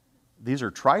 These are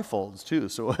trifolds too,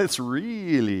 so it's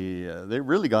really, they've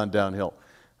really gone downhill.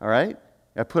 All right?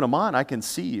 I put them on, I can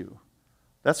see you.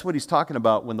 That's what he's talking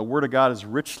about when the Word of God is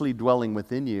richly dwelling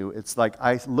within you. It's like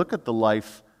I look at the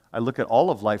life, I look at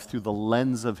all of life through the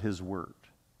lens of His Word.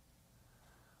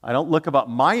 I don't look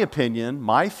about my opinion,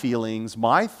 my feelings,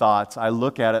 my thoughts. I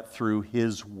look at it through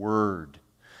His Word.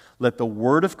 Let the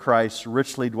Word of Christ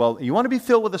richly dwell. You want to be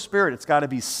filled with the Spirit, it's got to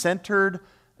be centered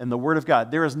in the Word of God.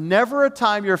 There is never a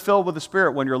time you're filled with the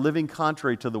Spirit when you're living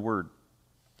contrary to the Word.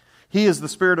 He is the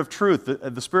Spirit of truth.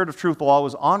 The Spirit of truth will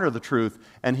always honor the truth,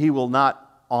 and He will not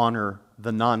honor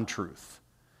the non-truth.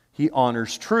 He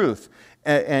honors truth.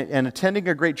 And attending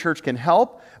a great church can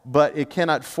help, but it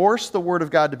cannot force the Word of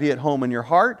God to be at home in your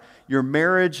heart. Your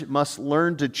marriage must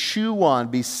learn to chew on,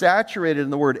 be saturated in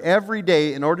the Word every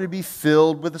day in order to be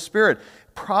filled with the Spirit.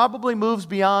 Probably moves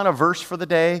beyond a verse for the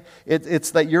day.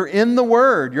 It's that you're in the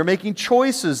Word. You're making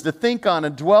choices to think on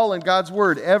and dwell in God's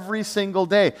Word every single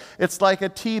day. It's like a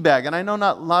tea bag. And I know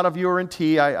not a lot of you are in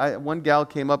tea. One gal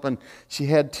came up and she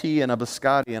had tea and a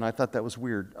biscotti, and I thought that was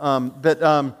weird.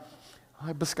 Biscotti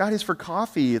is for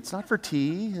coffee. It's not for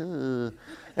tea.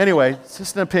 Anyway, it's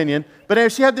just an opinion. But anyway,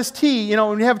 she had this tea. You know,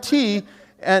 when you have tea,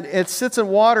 and it sits in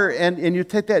water, and you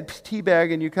take that tea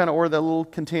bag and you kind of, or that little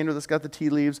container that's got the tea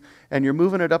leaves, and you're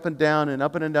moving it up and down and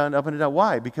up and down, up and down.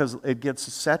 Why? Because it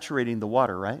gets saturating the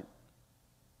water, right?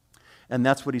 And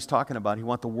that's what he's talking about. He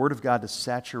wants the Word of God to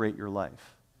saturate your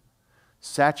life.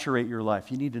 Saturate your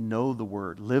life. You need to know the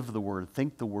Word, live the Word,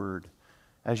 think the Word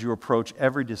as you approach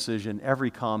every decision,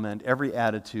 every comment, every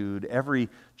attitude, every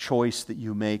choice that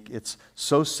you make. It's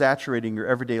so saturating your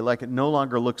everyday life. It no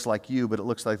longer looks like you, but it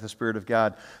looks like the Spirit of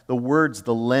God. The words,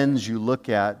 the lens you look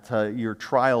at, your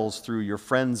trials through, your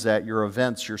friends at, your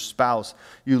events, your spouse.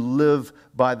 You live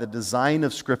by the design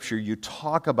of Scripture. You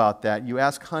talk about that. You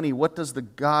ask, honey, what does the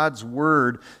God's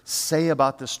Word say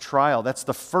about this trial? That's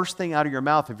the first thing out of your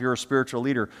mouth if you're a spiritual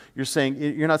leader.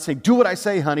 You're not saying, do what I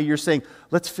say, honey. You're saying,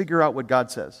 let's figure out what God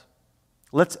says.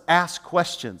 Let's ask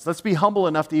questions. Let's be humble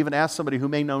enough to even ask somebody who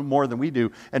may know more than we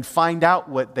do and find out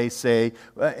what they say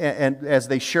and as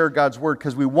they share God's Word,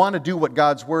 because we want to do what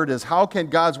God's Word is. How can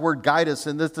God's Word guide us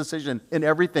in this decision, in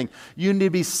everything? You need to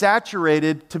be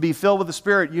saturated to be filled with the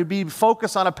Spirit. You need to be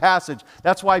focused on a passage.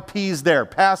 That's why P's there.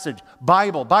 Passage,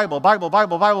 Bible, Bible, Bible,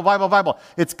 Bible, Bible, Bible, Bible.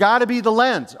 It's got to be the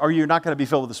lens, or you're not going to be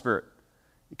filled with the Spirit.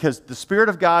 Because the Spirit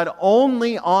of God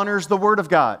only honors the Word of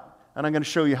God. And I'm going to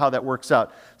show you how that works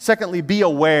out. Secondly, be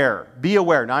aware. Be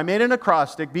aware. Now, I made an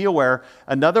acrostic, be aware.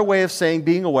 Another way of saying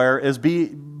being aware is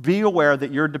be aware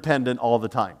that you're dependent all the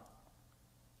time.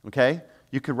 Okay?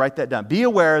 You could write that down. Be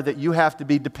aware that you have to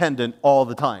be dependent all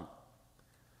the time.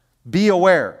 Be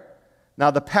aware. Now,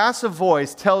 the passive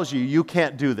voice tells you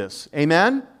can't do this.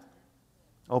 Amen?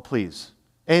 Oh, please.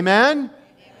 Amen?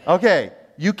 Okay.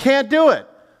 You can't do it.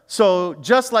 So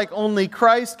just like only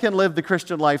Christ can live the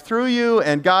Christian life through you,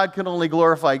 and God can only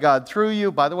glorify God through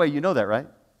you. By the way, you know that, right?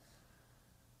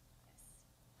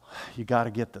 You got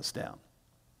to get this down.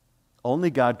 Only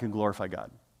God can glorify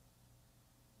God.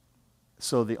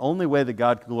 So the only way that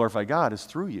God can glorify God is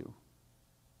through you.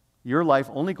 Your life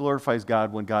only glorifies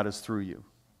God when God is through you.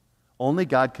 Only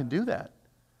God can do that.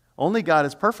 Only God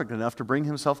is perfect enough to bring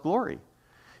himself glory.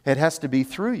 It has to be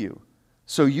through you.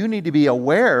 So you need to be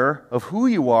aware of who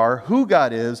you are, who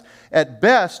God is. At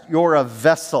best, you're a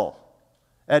vessel.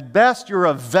 At best, you're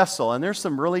a vessel. And there's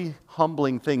some really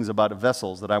humbling things about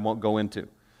vessels that I won't go into,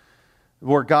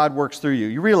 where God works through you.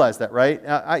 You realize that, right?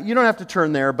 You don't have to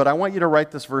turn there, but I want you to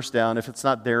write this verse down if it's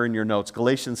not there in your notes,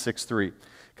 Galatians 6:3.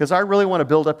 Because I really want to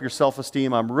build up your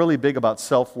self-esteem. I'm really big about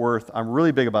self-worth. I'm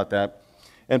really big about that.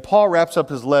 And Paul wraps up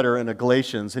his letter in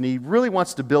Galatians, and he really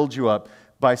wants to build you up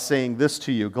by saying this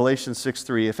to you, Galatians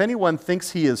 6:3. If anyone thinks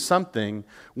he is something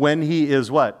when he is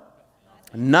what?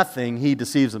 Nothing, he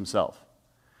deceives himself.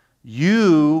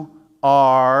 You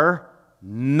are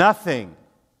nothing.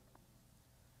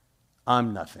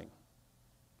 I'm nothing.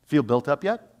 Feel built up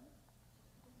yet?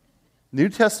 New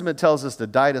Testament tells us to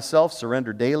die to self,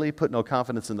 surrender daily, put no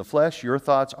confidence in the flesh, your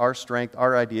thoughts, our strength,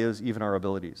 our ideas, even our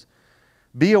abilities.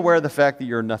 Be aware of the fact that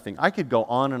you're nothing. I could go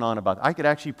on and on about it. I could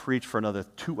actually preach for another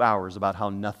 2 hours about how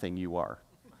nothing you are.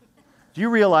 Do you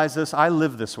realize this? I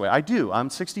live this way. I do. I'm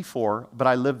 64, but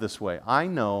I live this way. I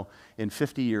know in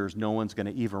 50 years no one's going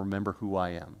to even remember who I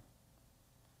am.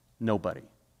 Nobody.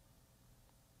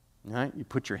 All right? You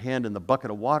put your hand in the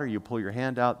bucket of water, you pull your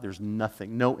hand out, there's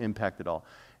nothing, no impact at all.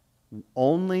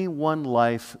 Only one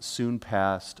life soon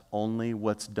past, only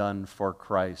what's done for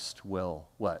Christ will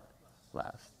what?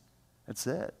 Last. That's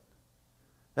it.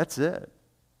 That's it.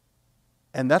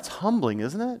 And that's humbling,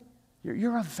 isn't it?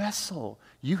 You're a vessel.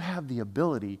 You have the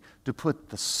ability to put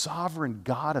the sovereign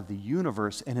God of the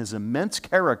universe and his immense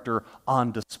character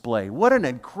on display. What an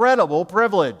incredible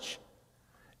privilege.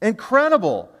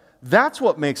 Incredible. That's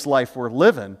what makes life worth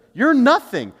living. You're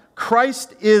nothing.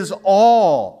 Christ is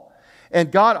all.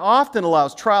 And God often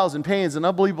allows trials and pains and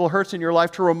unbelievable hurts in your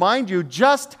life to remind you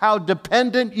just how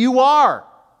dependent you are.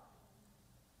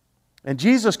 And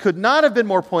Jesus could not have been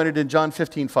more pointed in John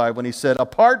 15:5 when he said,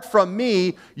 apart from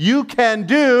me, you can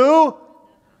do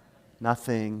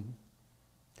nothing.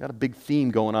 Got a big theme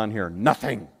going on here.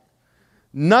 Nothing.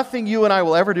 Nothing you and I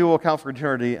will ever do will count for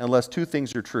eternity unless two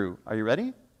things are true. Are you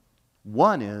ready?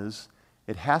 One is,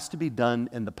 it has to be done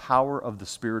in the power of the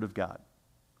Spirit of God.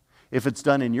 If it's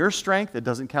done in your strength, it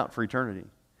doesn't count for eternity.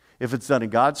 If it's done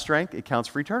in God's strength, it counts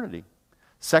for eternity.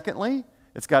 Secondly,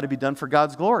 it's got to be done for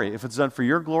God's glory. If it's done for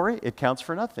your glory, it counts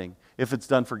for nothing. If it's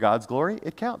done for God's glory,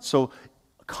 it counts. So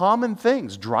common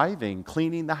things, driving,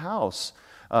 cleaning the house,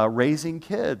 raising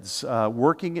kids,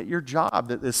 working at your job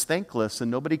that is thankless and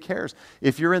nobody cares.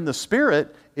 If you're in the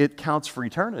Spirit, it counts for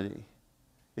eternity.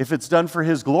 If it's done for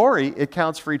His glory, it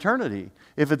counts for eternity.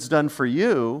 If it's done for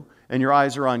you and your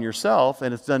eyes are on yourself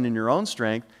and it's done in your own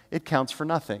strength, it counts for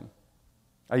nothing.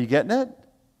 Are you getting it?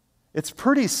 It's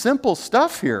pretty simple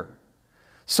stuff here.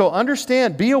 So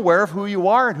understand, be aware of who you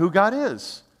are and who God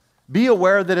is. Be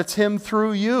aware that it's Him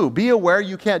through you. Be aware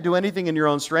you can't do anything in your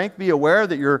own strength. Be aware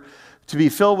that you're to be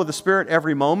filled with the Spirit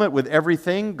every moment, with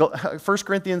everything. 1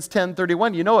 Corinthians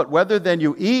 10:31, you know it. Whether then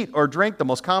you eat or drink, the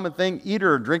most common thing, eat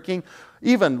or drinking,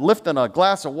 even lifting a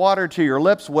glass of water to your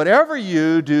lips, whatever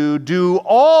you do, do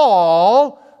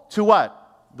all to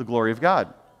what? The glory of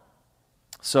God.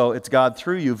 So it's God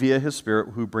through you via His Spirit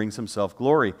who brings Himself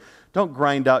glory. Don't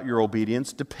grind out your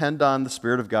obedience. Depend on the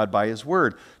Spirit of God by His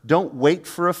Word. Don't wait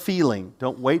for a feeling.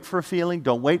 Don't wait for a feeling.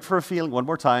 Don't wait for a feeling. One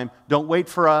more time. Don't wait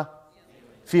for a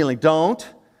feeling. Don't.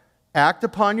 Act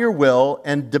upon your will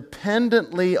and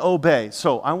dependently obey.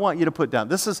 So I want you to put down.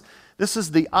 This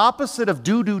is the opposite of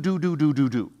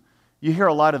do. You hear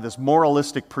a lot of this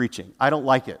moralistic preaching. I don't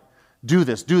like it. Do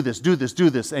this, do this, do this, do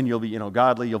this, and you'll be,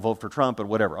 godly, you'll vote for Trump and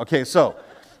whatever. Okay, so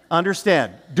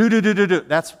understand. Do.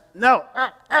 That's, no.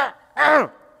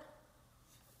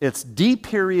 It's D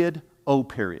period, O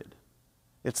period.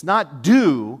 It's not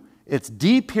do, it's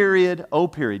D period, O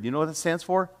period. You know what it stands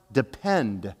for?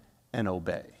 Depend and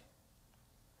obey.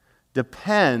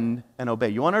 Depend and obey.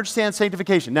 You want to understand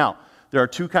sanctification. Now, there are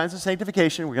two kinds of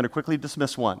sanctification. We're going to quickly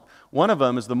dismiss one. One of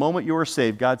them is the moment you are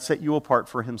saved, God set you apart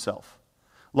for himself.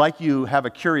 Like you have a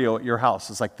curio at your house.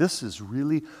 It's like, this is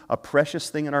really a precious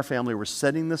thing in our family. We're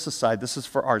setting this aside. This is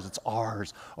for ours. It's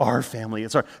ours. Our family.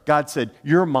 It's ours. God said,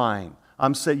 you're mine.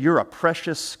 You're a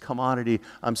precious commodity.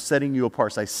 I'm setting you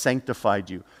apart. So I sanctified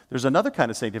you. There's another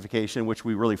kind of sanctification which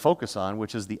we really focus on,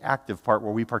 which is the active part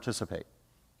where we participate.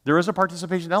 There is a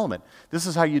participation element. This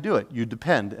is how you do it. You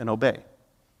depend and obey.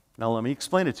 Now let me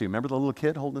explain it to you. Remember the little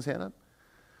kid holding his hand up?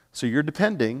 So you're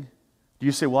depending. Do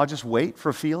you say, well, I'll just wait for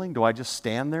a feeling? Do I just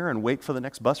stand there and wait for the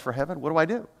next bus for heaven? What do I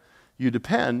do? You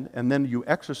depend, and then you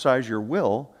exercise your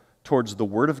will towards the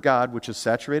Word of God, which has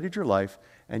saturated your life,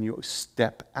 and you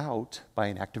step out by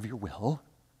an act of your will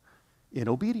in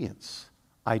obedience.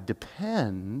 I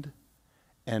depend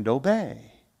and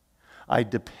obey. I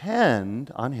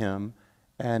depend on him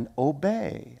and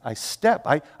obey. I step.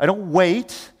 I don't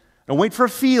wait. I don't wait for a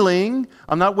feeling.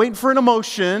 I'm not waiting for an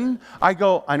emotion. I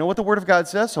go, I know what the Word of God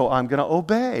says, so I'm going to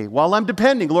obey. While I'm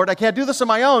depending, Lord, I can't do this on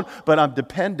my own, but I'm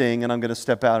depending and I'm going to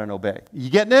step out and obey. You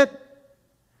getting it?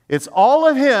 It's all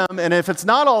of him, and if it's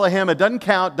not all of him, it doesn't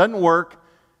count, doesn't work,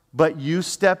 but you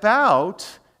step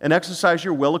out and exercise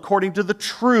your will according to the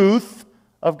truth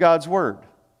of God's Word.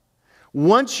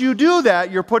 Once you do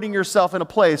that, you're putting yourself in a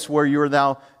place where you're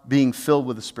now being filled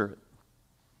with the Spirit.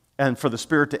 And for the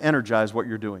Spirit to energize what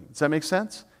you're doing. Does that make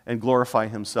sense? And glorify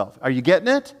himself. Are you getting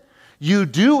it? You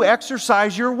do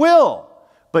exercise your will,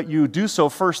 but you do so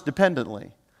first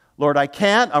dependently. Lord, I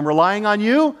can't. I'm relying on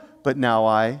you, but now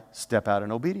I step out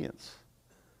in obedience.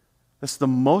 That's the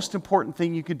most important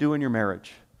thing you can do in your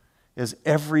marriage, is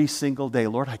every single day,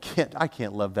 Lord, I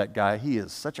can't love that guy. He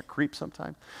is such a creep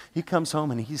sometimes. He comes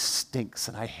home and he stinks,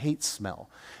 and I hate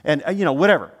smell. And,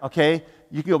 whatever, okay?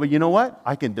 You can go, but you know what?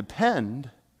 I can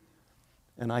depend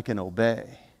and I can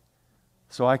obey.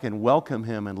 So I can welcome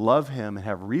him and love him and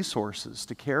have resources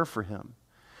to care for him.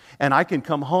 And I can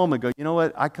come home and go, you know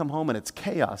what? I come home and it's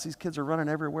chaos. These kids are running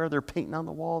everywhere. They're painting on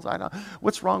the walls. I don't.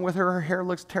 What's wrong with her? Her hair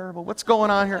looks terrible. What's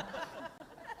going on here?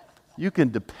 You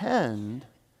can depend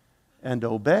and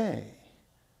obey.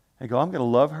 And go, I'm going to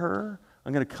love her.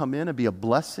 I'm going to come in and be a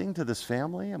blessing to this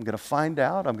family. I'm going to find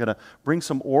out. I'm going to bring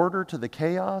some order to the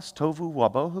chaos, tovu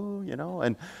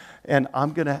wabohu, and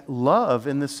I'm going to love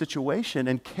in this situation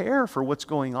and care for what's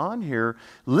going on here.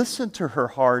 Listen to her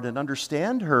heart and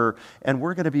understand her, and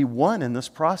we're going to be one in this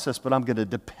process, but I'm going to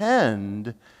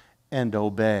depend and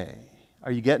obey.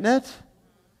 Are you getting it?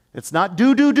 It's not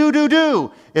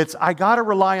do. It's I got to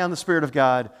rely on the Spirit of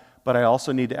God, but I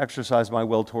also need to exercise my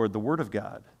will toward the Word of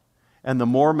God. And the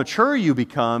more mature you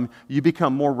become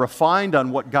more refined on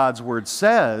what God's Word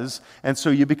says, and so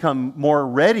you become more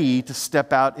ready to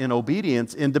step out in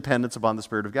obedience, in dependence upon the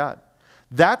Spirit of God.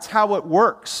 That's how it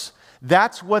works.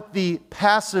 That's what the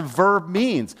passive verb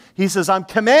means. He says, I'm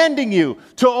commanding you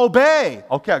to obey.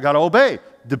 Okay, I got to obey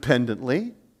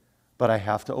dependently, but I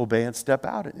have to obey and step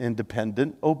out in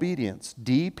independent obedience.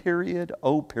 D period,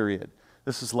 O period.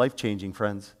 This is life-changing,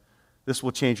 friends. This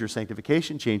will change your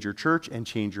sanctification, change your church, and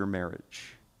change your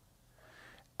marriage.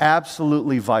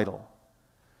 Absolutely vital.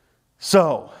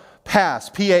 So,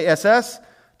 P-A-S-S,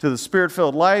 to the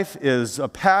Spirit-filled life is a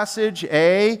passage,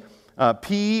 A,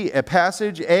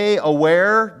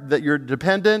 aware that you're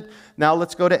dependent. Now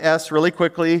let's go to S really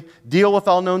quickly. Deal with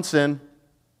all known sin.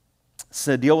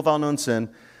 Deal with all known sin.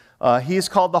 He is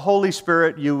called the Holy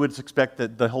Spirit. You would expect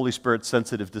that the Holy Spirit's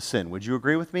sensitive to sin. Would you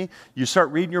agree with me? You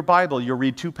start reading your Bible, you'll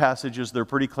read two passages. They're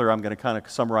pretty clear. I'm going to kind of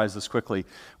summarize this quickly.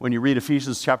 When you read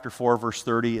Ephesians chapter 4, verse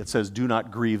 30, it says, do not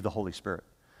grieve the Holy Spirit.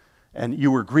 And you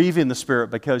were grieving the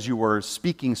Spirit because you were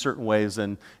speaking certain ways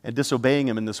and disobeying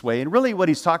Him in this way. And really what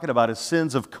he's talking about is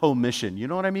sins of commission. You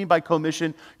know what I mean by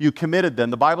commission? You committed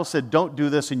them. The Bible said, don't do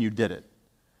this, and you did it.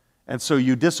 And so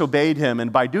you disobeyed Him,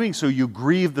 and by doing so, you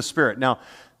grieved the Spirit. Now,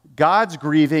 God's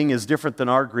grieving is different than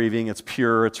our grieving. It's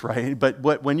pure, it's right. But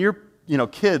when your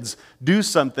kids do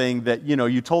something that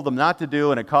you told them not to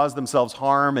do and it caused themselves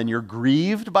harm and you're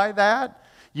grieved by that,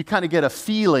 you kind of get a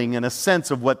feeling and a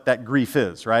sense of what that grief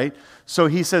is, right? So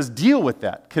he says, deal with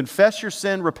that. Confess your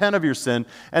sin, repent of your sin.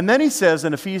 And then he says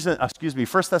in 1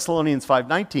 Thessalonians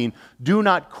 5:19, do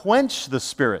not quench the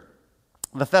Spirit.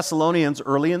 The Thessalonians,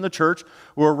 early in the church,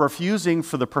 were refusing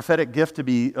for the prophetic gift to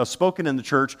be spoken in the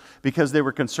church because they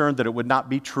were concerned that it would not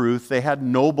be truth. They had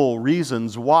noble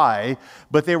reasons why,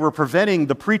 but they were preventing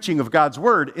the preaching of God's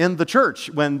word in the church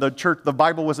when the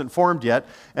Bible wasn't formed yet.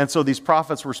 And so these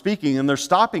prophets were speaking, and they're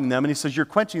stopping them. And he says, you're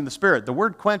quenching the Spirit. The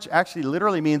word quench actually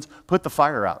literally means put the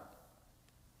fire out.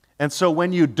 And so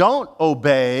when you don't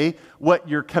obey what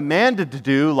you're commanded to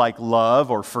do, like love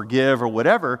or forgive or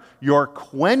whatever, you're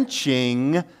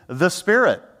quenching the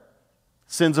Spirit.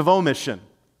 Sins of omission.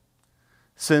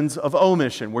 Sins of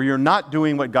omission, where you're not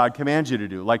doing what God commands you to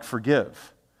do, like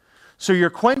forgive. So you're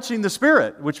quenching the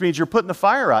Spirit, which means you're putting the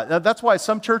fire out. Now, that's why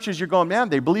some churches you're going, man,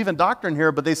 they believe in doctrine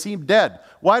here, but they seem dead.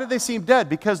 Why do they seem dead?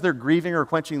 Because they're grieving or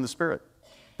quenching the Spirit.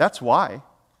 That's why.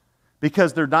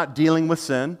 Because they're not dealing with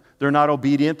sin. They're not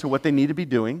obedient to what they need to be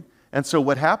doing. And so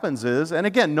what happens is, and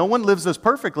again, no one lives this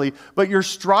perfectly, but you're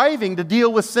striving to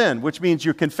deal with sin, which means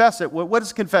you confess it. What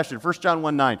is confession? 1 John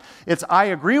 1:9. It's, I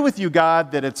agree with you,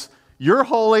 God, that you're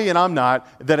holy and I'm not,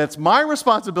 that it's my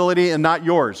responsibility and not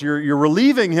yours. You're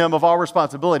relieving him of all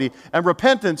responsibility. And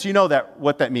repentance, you know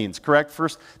what that means, correct?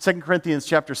 2 Corinthians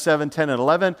chapter 7, 10, and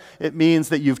 11. It means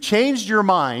that you've changed your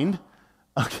mind.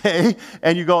 Okay,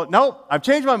 and you go, nope, I've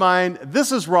changed my mind,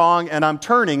 this is wrong, and I'm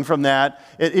turning from that.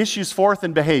 It issues forth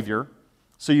in behavior.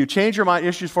 So you change your mind,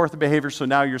 issues forth in behavior, so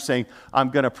now you're saying, I'm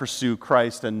going to pursue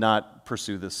Christ and not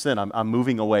pursue this sin. I'm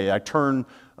moving away. I turn,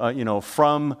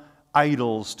 from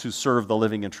idols to serve the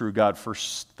living and true God, 1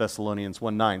 Thessalonians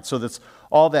 1:9. So that's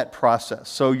all that process.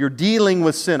 So you're dealing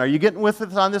with sin. Are you getting with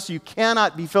us on this? You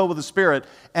cannot be filled with the Spirit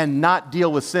and not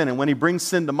deal with sin. And when he brings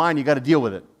sin to mind, you got to deal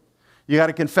with it. You got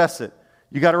to confess it.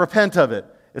 You got to repent of it.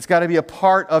 It's got to be a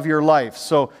part of your life.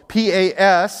 So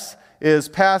PAS is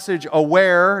passage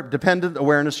aware, dependent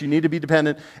awareness. You need to be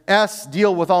dependent. S,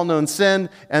 deal with all known sin.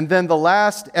 And then the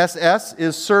last SS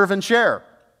is serve and share.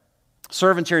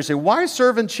 Serve and share. You say, why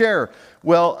serve and share?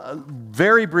 Well,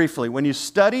 very briefly, when you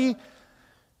study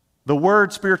the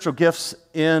word spiritual gifts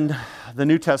in the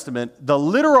New Testament, the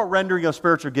literal rendering of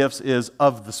spiritual gifts is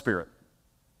of the Spirit.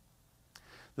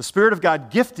 The Spirit of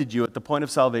God gifted you at the point of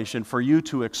salvation for you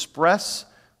to express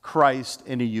Christ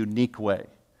in a unique way.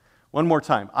 One more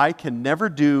time. I can never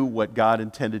do what God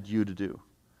intended you to do.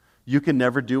 You can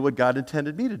never do what God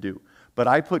intended me to do. But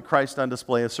I put Christ on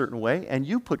display a certain way, and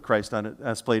you put Christ on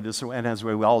display a certain way. And as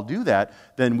we all do that,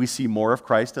 then we see more of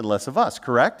Christ and less of us,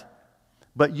 correct?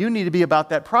 But you need to be about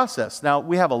that process. Now,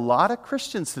 we have a lot of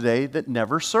Christians today that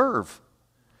never serve.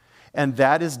 And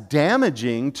that is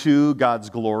damaging to God's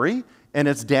glory. And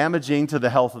it's damaging to the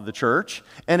health of the church,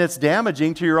 and it's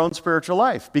damaging to your own spiritual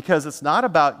life, because it's not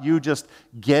about you just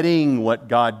getting what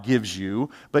God gives you,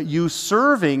 but you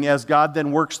serving as God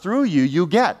then works through you, you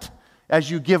get. As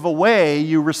you give away,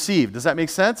 you receive. Does that make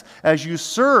sense? As you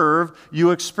serve,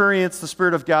 you experience the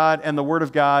Spirit of God and the Word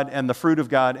of God and the fruit of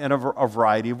God in a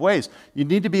variety of ways. You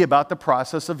need to be about the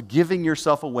process of giving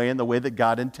yourself away in the way that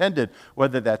God intended,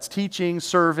 whether that's teaching,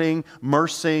 serving,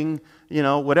 mercing,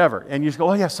 whatever. And you go,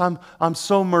 oh yes, I'm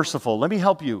so merciful. Let me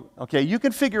help you. Okay, you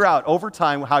can figure out over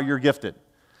time how you're gifted.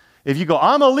 If you go,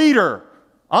 I'm a leader,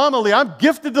 I'm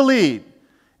gifted to lead,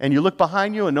 and you look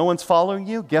behind you and no one's following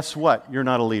you, guess what? You're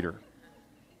not a leader.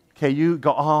 Okay, you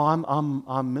go, oh,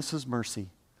 I'm Mrs. Mercy.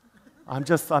 I'm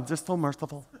just so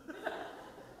merciful.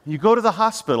 You go to the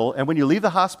hospital, and when you leave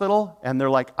the hospital, and they're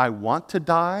like, I want to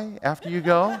die after you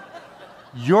go,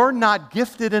 you're not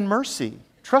gifted in mercy.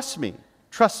 Trust me.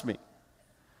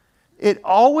 It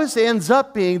always ends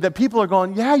up being that people are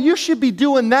going, yeah, you should be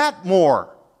doing that more.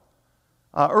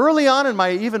 Early on in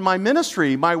my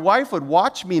ministry, my wife would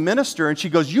watch me minister, and she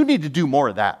goes, you need to do more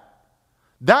of that.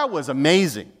 That was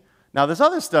amazing. Now, this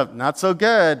other stuff, not so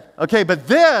good. Okay, but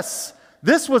this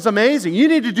was amazing. You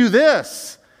need to do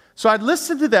this. So I'd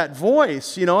listen to that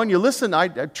voice, and you listen. I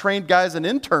trained guys and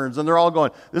interns, and they're all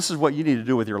going, this is what you need to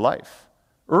do with your life.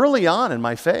 Early on in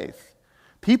my faith,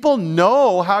 people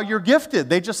know how you're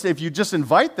gifted. If you just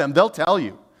invite them, they'll tell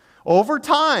you. Over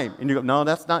time, and you go, no,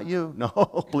 that's not you. No,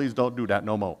 please don't do that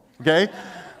no more, okay?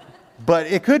 But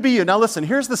it could be you. Now listen,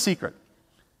 here's the secret.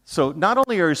 So not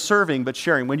only are you serving, but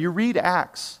sharing. When you read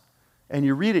Acts, and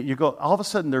you read it, you go, all of a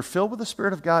sudden they're filled with the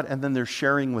Spirit of God, and then they're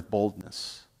sharing with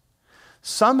boldness.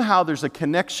 Somehow there's a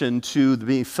connection to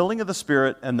the filling of the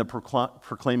Spirit and the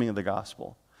proclaiming of the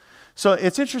gospel. So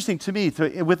it's interesting to me,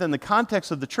 within the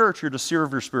context of the church, you're to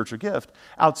serve your spiritual gift.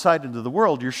 Outside into the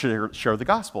world, you should share the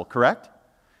gospel, correct?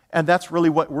 And that's really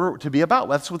what we're to be about.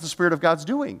 That's what the Spirit of God's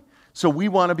doing. So we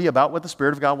want to be about what the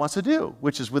Spirit of God wants to do,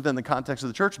 which is within the context of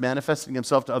the church, manifesting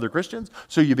himself to other Christians,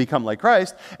 so you become like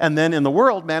Christ, and then in the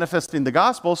world, manifesting the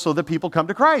gospel so that people come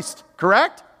to Christ,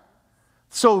 correct?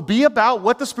 So be about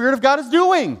what the Spirit of God is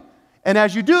doing. And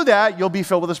as you do that, you'll be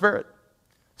filled with the Spirit.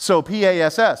 So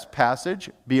PASS, passage,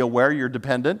 be aware you're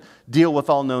dependent, deal with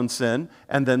all known sin,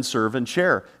 and then serve and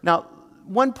share. Now,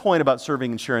 one point about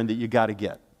serving and sharing that you got to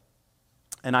get,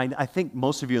 and I think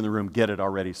most of you in the room get it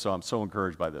already, so I'm so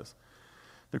encouraged by this.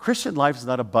 The Christian life is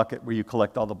not a bucket where you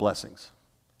collect all the blessings.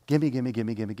 Gimme, gimme,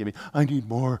 gimme, gimme, gimme. I need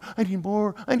more, I need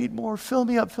more, I need more. Fill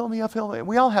me up, fill me up, fill me up.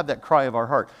 We all have that cry of our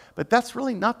heart. But that's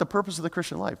really not the purpose of the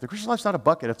Christian life. The Christian life's not a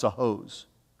bucket, it's a hose.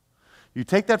 You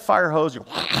take that fire hose,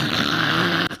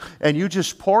 and you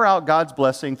just pour out God's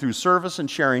blessing through service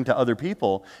and sharing to other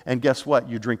people, and guess what?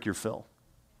 You drink your fill.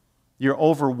 You're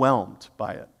overwhelmed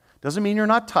by it. Doesn't mean you're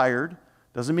not tired.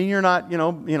 Doesn't mean you're not,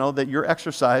 that you're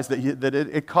exercised, that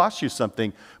it costs you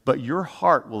something, but your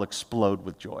heart will explode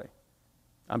with joy.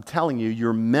 I'm telling you,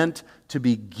 you're meant to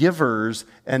be givers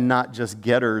and not just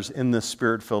getters in this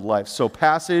Spirit-filled life. So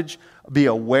passage, be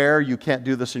aware you can't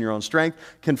do this in your own strength.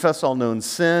 Confess all known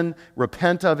sin.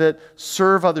 Repent of it.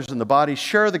 Serve others in the body.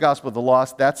 Share the gospel with the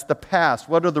lost. That's the past.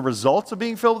 What are the results of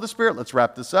being filled with the Spirit? Let's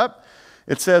wrap this up.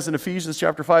 It says in Ephesians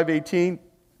chapter 5:18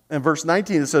 and verse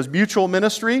 19, it says, mutual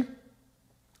ministry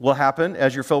will happen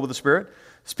as you're filled with the Spirit.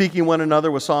 Speaking one another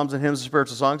with psalms and hymns and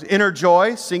spiritual songs. Inner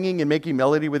joy, singing and making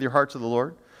melody with your heart to the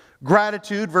Lord.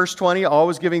 Gratitude, verse 20,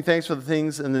 always giving thanks for the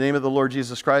things in the name of the Lord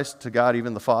Jesus Christ to God,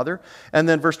 even the Father. And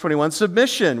then verse 21,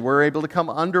 submission. We're able to come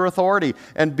under authority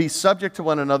and be subject to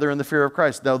one another in the fear of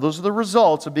Christ. Now, those are the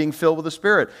results of being filled with the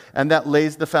Spirit. And that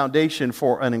lays the foundation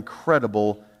for an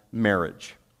incredible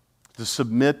marriage. To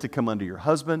submit, to come under your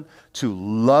husband, to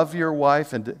love your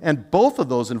wife, and both of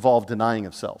those involve denying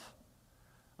of self.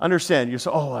 Understand, you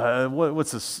say,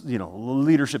 what's this,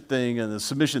 leadership thing and the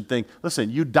submission thing?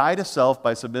 Listen, you die to self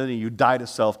by submitting. You die to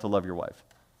self to love your wife.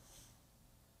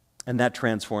 And that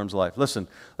transforms life. Listen,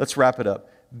 let's wrap it up.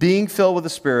 Being filled with the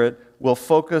Spirit will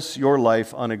focus your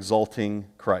life on exalting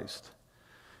Christ.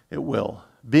 It will.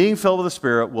 Being filled with the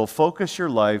Spirit will focus your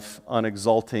life on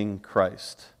exalting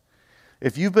Christ.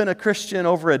 If you've been a Christian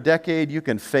over a decade, you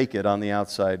can fake it on the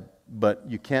outside, but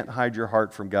you can't hide your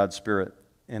heart from God's Spirit.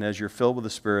 And as you're filled with the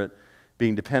Spirit,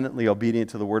 being dependently obedient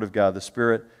to the Word of God, the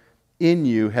Spirit in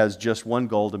you has just one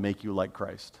goal: to make you like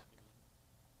Christ.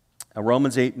 Now,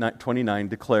 Romans 8:29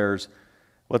 declares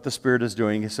what the Spirit is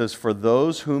doing. He says, for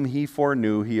those whom He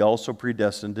foreknew, He also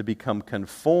predestined to become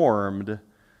conformed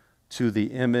to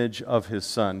the image of His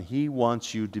Son. He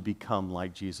wants you to become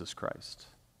like Jesus Christ.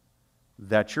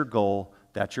 That's your goal.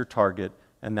 That's your target.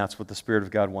 And that's what the Spirit of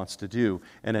God wants to do.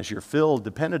 And as you're filled,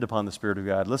 dependent upon the Spirit of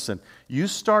God, listen, you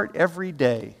start every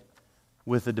day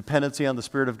with a dependency on the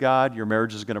Spirit of God, your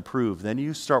marriage is going to prove. Then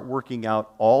you start working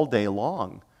out all day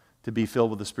long to be filled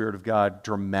with the Spirit of God.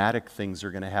 Dramatic things are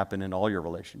going to happen in all your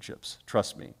relationships.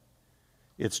 Trust me.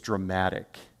 It's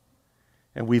dramatic.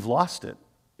 And we've lost it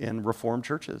in Reformed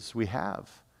churches. We have.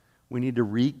 We need to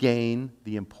regain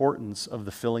the importance of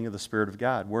the filling of the Spirit of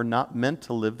God. We're not meant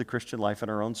to live the Christian life in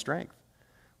our own strength.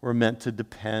 We're meant to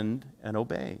depend and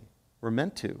obey. We're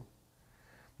meant to.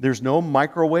 There's no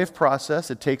microwave process.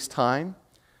 It takes time.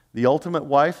 The ultimate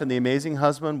wife and the amazing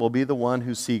husband will be the one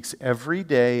who seeks every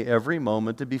day, every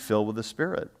moment to be filled with the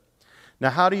Spirit. Now,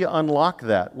 how do you unlock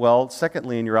that? Well,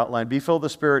 secondly, in your outline, be filled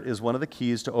with the Spirit is one of the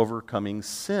keys to overcoming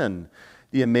sin.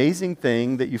 The amazing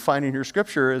thing that you find in your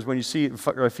scripture is when you see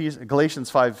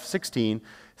Galatians 5:16,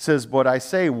 says, but I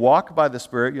say, walk by the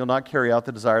Spirit, you'll not carry out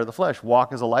the desire of the flesh.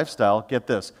 Walk is a lifestyle. Get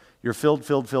this. You're filled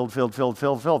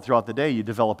throughout the day. You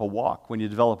develop a walk. When you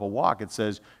develop a walk, it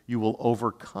says you will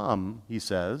overcome, he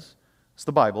says, it's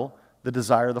the Bible, the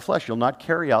desire of the flesh. You'll not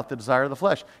carry out the desire of the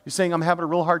flesh. You're saying, I'm having a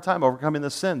real hard time overcoming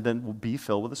this sin. Then be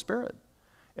filled with the Spirit.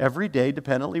 Every day,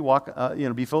 dependently walk,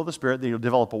 be filled with the Spirit. Then you'll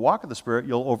develop a walk of the Spirit.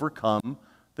 You'll overcome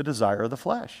the desire of the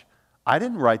flesh. I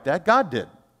didn't write that. God did.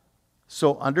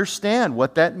 So understand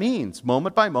what that means.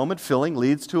 Moment by moment, filling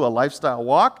leads to a lifestyle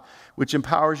walk, which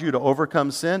empowers you to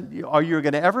overcome sin. Are you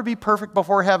going to ever be perfect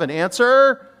before heaven?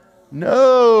 Answer,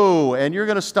 no. And you're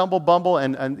going to stumble, bumble,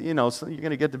 and so you're going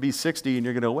to get to be 60, and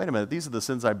you're going to, wait a minute, these are the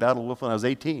sins I battled with when I was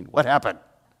 18. What happened?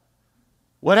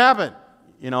 What happened?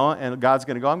 And God's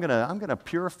going to go, I'm going to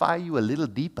purify you a little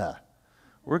deeper.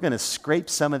 We're going to scrape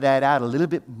some of that out a little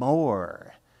bit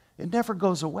more. It never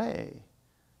goes away.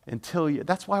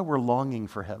 That's why we're longing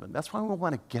for heaven. That's why we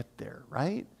want to get there,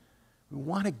 right? We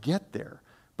want to get there.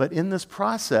 But in this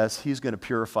process, He's going to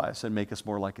purify us and make us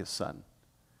more like His Son.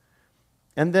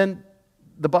 And then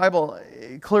the Bible,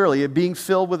 clearly, being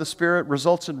filled with the Spirit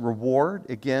results in reward.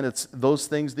 Again, it's those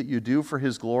things that you do for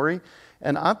His glory.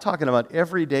 And I'm talking about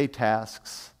everyday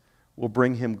tasks will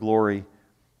bring Him glory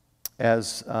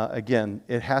as, again,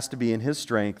 it has to be in His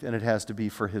strength and it has to be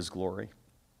for His glory.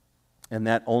 And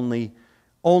that only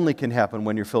can happen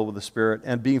when you're filled with the Spirit.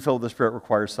 And being filled with the Spirit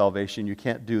requires salvation. You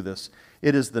can't do this.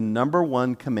 It is the number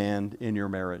one command in your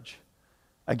marriage.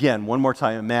 Again, one more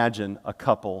time, imagine a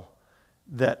couple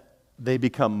that they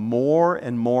become more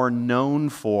and more known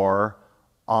for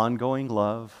ongoing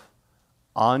love,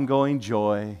 ongoing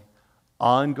joy,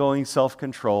 ongoing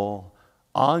self-control,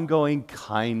 ongoing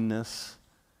kindness.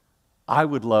 I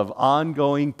would love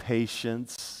ongoing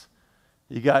patience.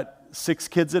 You got 6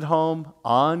 kids at home,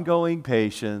 ongoing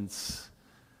patience.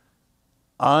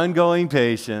 Ongoing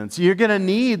patience. You're going to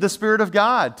need the Spirit of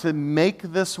God to make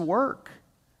this work.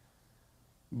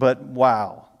 But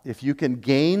wow, if you can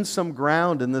gain some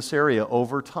ground in this area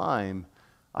over time,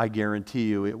 I guarantee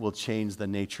you it will change the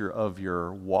nature of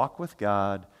your walk with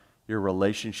God, your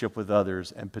relationship with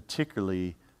others, and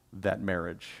particularly that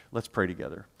marriage. Let's pray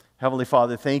together. Heavenly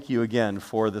Father, thank you again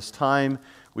for this time.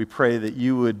 We pray that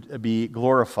you would be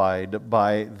glorified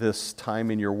by this time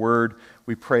in your word.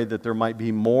 We pray that there might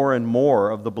be more and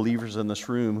more of the believers in this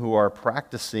room who are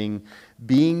practicing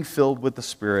being filled with the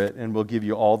Spirit, and we'll give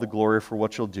you all the glory for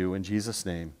what you'll do. In Jesus'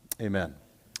 name, amen.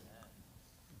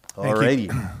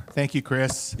 Alrighty. Thank you,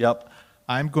 Chris. Yep.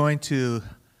 I'm going to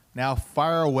now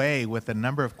fire away with a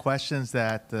number of questions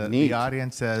that the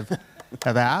audience have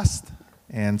asked.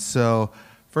 And so,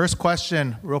 first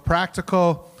question, real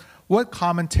practical. What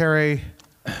commentary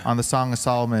on the Song of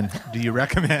Solomon do you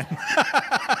recommend?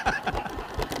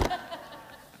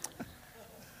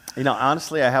 You know,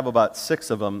 honestly, I have about 6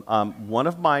 of them. One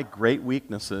of my great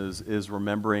weaknesses is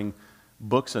remembering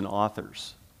books and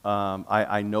authors.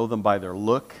 I know them by their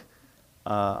look.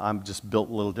 I'm just built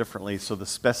a little differently. So the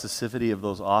specificity of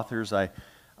those authors, I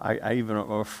even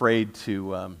am afraid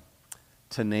to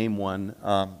name one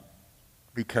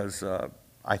because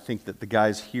I think that the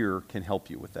guys here can help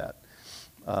you with that.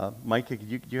 Micah,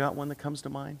 you got one that comes to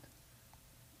mind?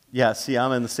 Yeah, see,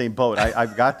 I'm in the same boat.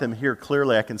 I've got them here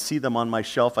clearly. I can see them on my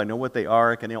shelf. I know what they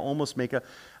are. I can almost make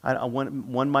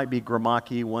one might be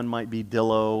Gramacki, one might be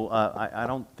Dillow. I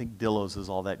don't think Dillow's is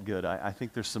all that good. I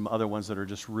think there's some other ones that are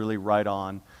just really right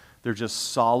on. They're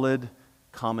just solid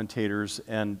commentators,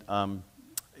 and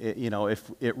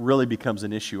if it really becomes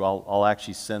an issue, I'll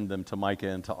actually send them to Micah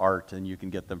and to Art, and you can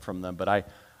get them from them. But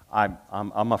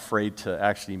I'm afraid to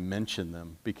actually mention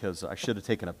them because I should have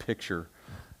taken a picture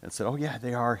and said, oh yeah,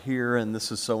 they are here, and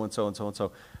this is so-and-so and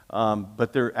so-and-so.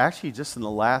 But they're actually, just in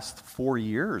the last 4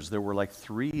 years, there were like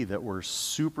 3 that were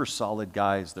super solid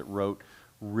guys that wrote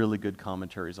really good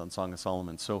commentaries on Song of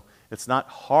Solomon. So it's not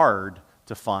hard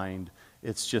to find.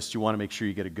 It's just you want to make sure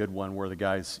you get a good one where the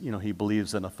guy's, he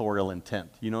believes in authorial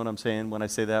intent. You know what I'm saying when I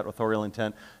say that, authorial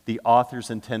intent? The author's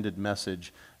intended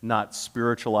message, not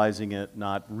spiritualizing it,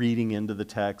 not reading into the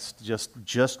text,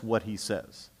 just what he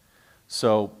says.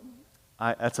 So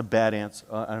that's a bad answer.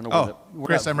 I don't know.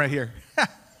 Chris, I'm right here.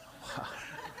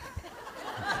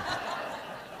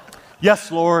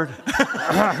 Yes, Lord.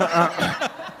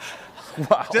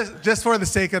 Wow. Just for the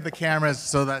sake of the cameras,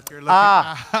 so that you're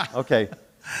looking. Okay.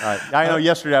 All right. I know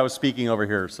yesterday I was speaking over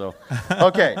here, so.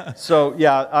 Okay. So,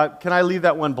 yeah, can I leave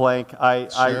that one blank? Sure.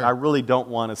 I really don't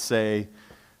want to say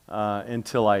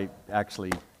until I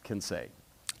actually can say.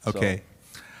 Okay.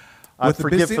 So, I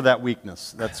forgive for that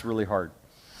weakness. That's really hard.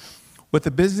 With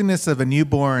the busyness of a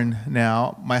newborn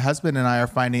now, my husband and I are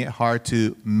finding it hard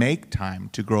to make time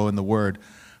to grow in the Word.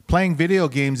 Playing video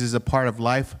games is a part of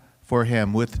life for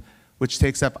him, which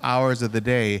takes up hours of the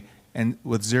day, and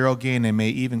with zero gain, it may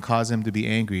even cause him to be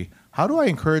angry. How do I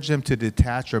encourage him to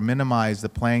detach or minimize the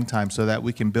playing time so that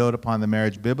we can build upon the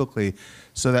marriage biblically,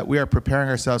 so that we are preparing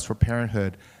ourselves for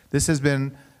parenthood? This has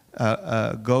been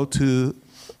a go-to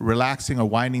relaxing or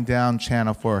winding down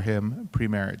channel for him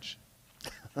pre-marriage.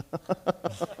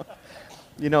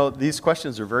 These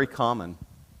questions are very common.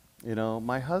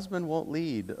 My husband won't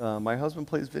lead. My husband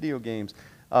plays video games.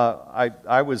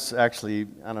 I was actually,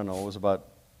 I don't know, it was about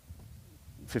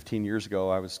 15 years ago,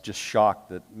 I was just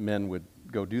shocked that men would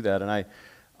go do that. And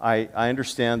I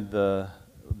understand the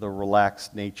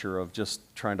relaxed nature of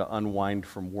just trying to unwind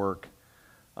from work.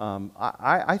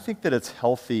 I think that it's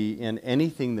healthy in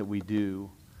anything that we do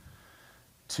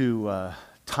to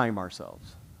time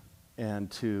ourselves.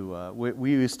 And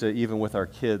we used to, even with our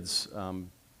kids,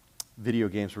 video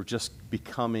games were just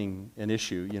becoming an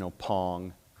issue,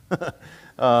 Pong.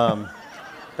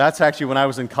 That's actually when I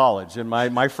was in college. In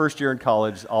my first year in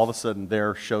college, all of a sudden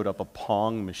there showed up a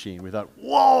Pong machine. We thought,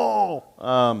 whoa!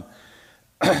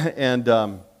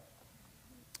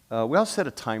 We also set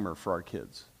a timer for our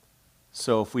kids.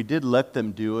 So if we did let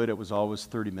them do it, it was always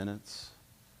 30 minutes.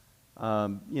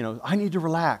 I need to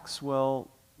relax.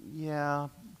 Well, yeah,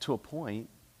 to a point.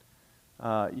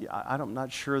 I'm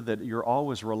not sure that you're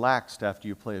always relaxed after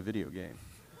you play a video game.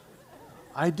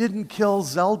 I didn't kill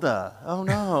Zelda. Oh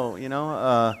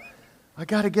no, I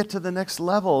got to get to the next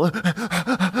level.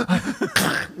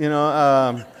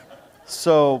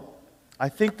 So I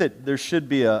think that there should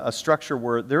be a structure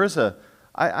where there is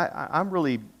I'm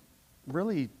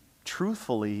really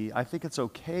truthfully, I think it's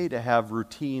okay to have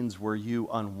routines where you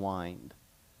unwind.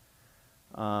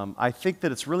 I think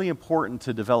that it's really important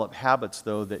to develop habits,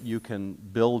 though, that you can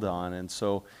build on. And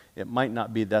so it might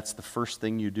not be that's the first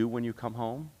thing you do when you come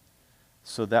home.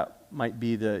 So that might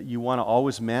be you want to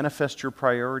always manifest your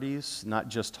priorities, not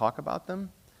just talk about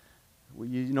them.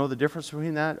 You know the difference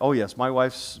between that? Oh, yes, my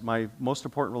wife's my most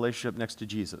important relationship next to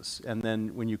Jesus. And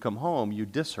then when you come home, you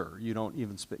diss her. You don't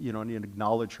even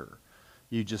acknowledge her.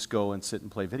 You just go and sit and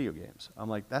play video games. I'm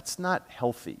like, that's not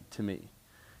healthy to me.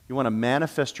 You want to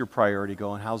manifest your priority,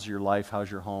 going, how's your life, how's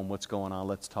your home, what's going on,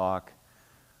 let's talk.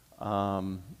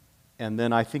 And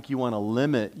then I think you want to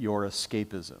limit your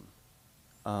escapism.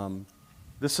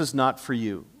 This is not for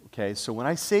you, okay? So when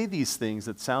I say these things,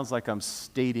 it sounds like I'm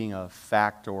stating a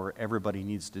fact or everybody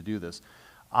needs to do this.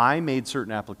 I made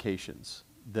certain applications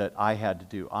that I had to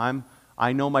do.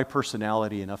 I know my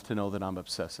personality enough to know that I'm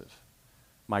obsessive.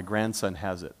 My grandson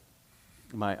has it.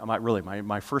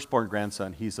 My firstborn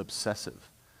grandson, he's obsessive.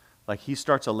 Like he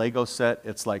starts a Lego set,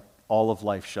 it's like all of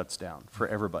life shuts down for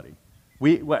everybody.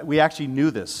 We actually knew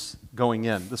this going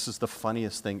in. This is the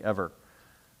funniest thing ever.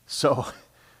 So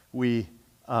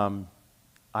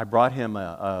I brought him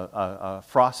a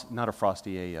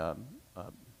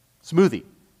smoothie,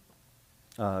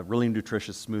 a really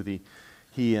nutritious smoothie.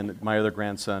 He and my other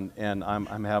grandson, and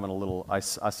I'm having a little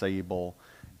acai bowl,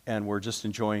 and we're just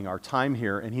enjoying our time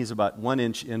here. And he's about 1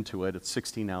 inch into it. It's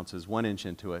 16 ounces, 1 inch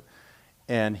into it.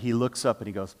 And he looks up and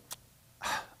he goes,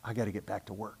 I got to get back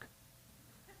to work.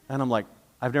 And I'm like,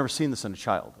 I've never seen this in a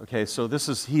child. Okay, so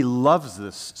he loves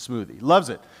this smoothie, loves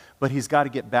it. But he's got to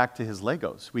get back to his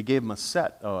Legos. We gave him a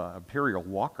set, Imperial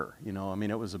Walker,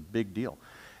 it was a big deal.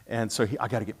 And so I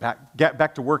got to get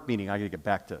back to work, meaning I got to get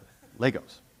back to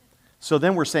Legos. So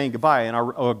then we're saying goodbye, and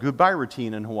our goodbye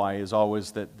routine in Hawaii is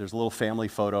always that there's a little family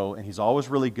photo, and he's always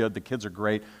really good. The kids are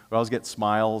great. We always get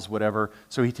smiles, whatever.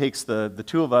 So he takes the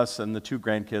two of us and the two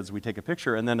grandkids. We take a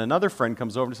picture, and then another friend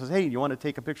comes over and says, hey, you want to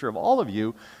take a picture of all of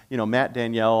you? Matt,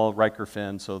 Danielle, Riker,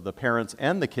 Finn, so the parents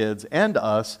and the kids and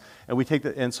us,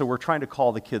 and so we're trying to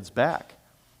call the kids back.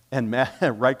 And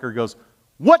Riker goes,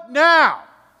 what now?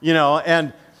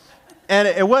 And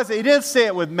he didn't say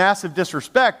it with massive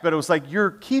disrespect, but it was like,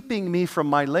 you're keeping me from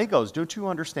my Legos. Don't you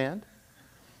understand?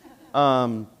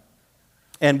 And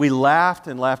we laughed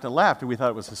and laughed and laughed, and we thought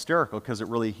it was hysterical because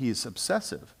he's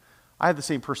obsessive. I have the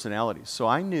same personality. So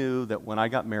I knew that when I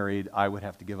got married, I would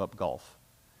have to give up golf.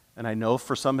 And I know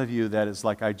for some of you that is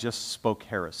like I just spoke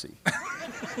heresy.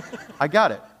 I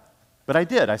got it. But I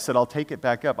did. I said, I'll take it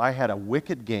back up. I had a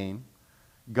wicked game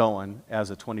going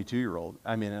as a 22-year-old.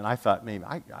 And I thought, maybe,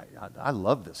 I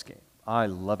love this game. I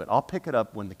love it. I'll pick it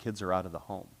up when the kids are out of the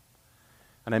home.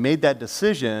 And I made that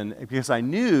decision because I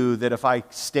knew that if I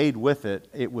stayed with it,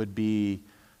 it would be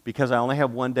because I only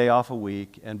have 1 day off a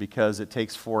week and because it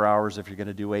takes 4 hours if you're going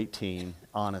to do 18,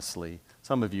 honestly.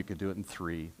 Some of you could do it in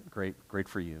 3. Great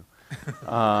for you.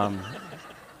 But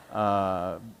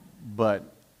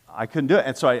I couldn't do it.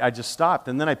 And so I just stopped.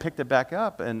 And then I picked it back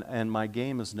up, and my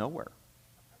game is nowhere.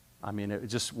 It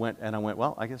just went, and I went,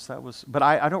 well, I guess that was, but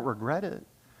I don't regret it.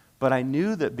 But I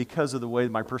knew that because of the way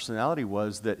my personality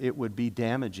was, that it would be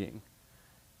damaging,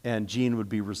 and Jean would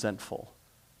be resentful.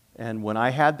 And when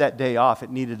I had that day off, it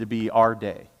needed to be our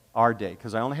day,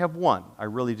 because I only have one. I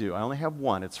really do. I only have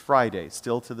one. It's Friday.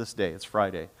 Still to this day, it's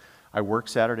Friday. I work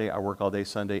Saturday. I work all day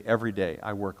Sunday. Every day,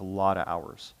 I work a lot of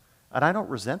hours. And I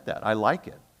don't resent that. I like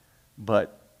it.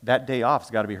 But that day off has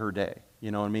got to be her day.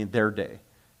 Their day.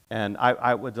 And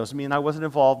it doesn't mean I wasn't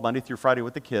involved Monday through Friday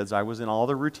with the kids. I was in all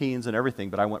the routines and everything,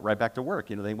 but I went right back to work.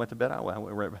 They went to bed, I went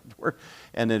right back to work.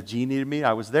 And if Jean needed me,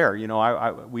 I was there.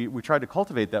 We tried to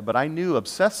cultivate that, but I knew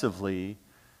obsessively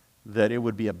that it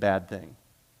would be a bad thing.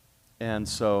 And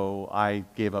so I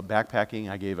gave up backpacking,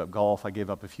 I gave up golf, I gave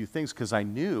up a few things because I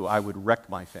knew I would wreck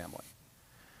my family.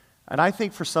 And I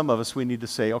think for some of us, we need to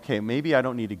say, okay, maybe I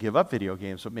don't need to give up video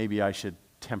games, but maybe I should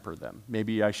temper them.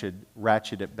 Maybe I should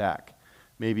ratchet it back.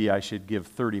 Maybe I should give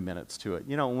 30 minutes to it.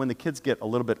 When the kids get a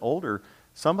little bit older,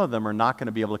 some of them are not going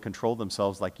to be able to control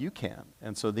themselves like you can.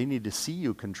 And so they need to see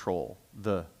you control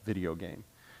the video game.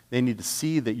 They need to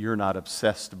see that you're not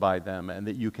obsessed by them and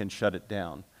that you can shut it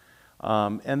down.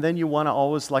 And then you want to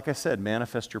always, like I said,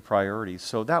 manifest your priorities.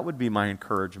 So that would be my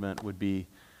encouragement, would be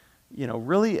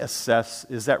really assess,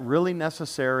 is that really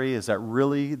necessary? Is that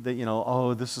really,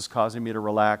 oh, this is causing me to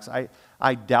relax?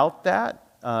 I doubt that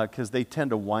because they tend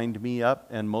to wind me up,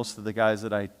 and most of the guys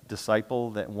that I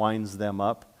disciple, that winds them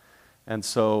up. And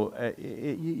so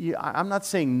I'm not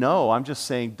saying no, I'm just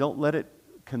saying don't let it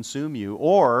consume you.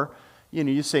 Or,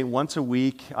 you say once a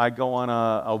week I go on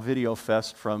a video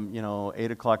fest from,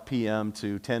 8 o'clock p.m.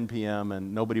 to 10 p.m.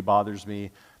 and nobody bothers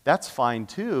me. That's fine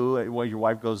too, while your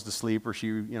wife goes to sleep or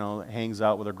she, hangs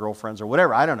out with her girlfriends or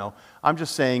whatever. I don't know. I'm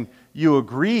just saying you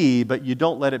agree, but you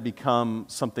don't let it become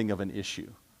something of an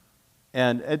issue.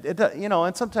 And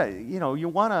and sometimes you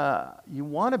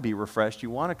want to be refreshed.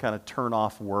 You want to kind of turn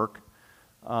off work,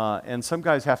 and some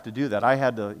guys have to do that. I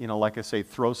had to, like I say,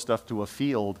 throw stuff to a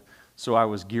field so I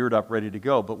was geared up, ready to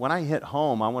go. But when I hit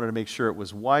home, I wanted to make sure it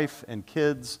was wife and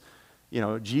kids,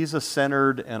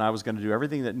 Jesus-centered, and I was going to do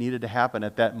everything that needed to happen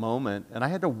at that moment, and I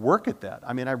had to work at that.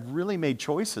 I mean, I really made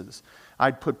choices.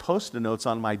 I'd put Post-it notes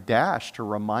on my dash to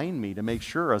remind me, to make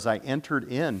sure as I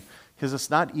entered in, because it's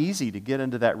not easy to get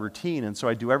into that routine, and so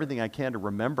I do everything I can to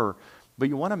remember. But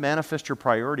you want to manifest your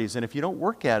priorities, and if you don't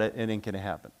work at it, it ain't going to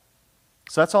happen.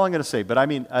 So that's all I'm going to say. But I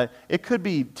mean, it could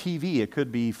be TV, it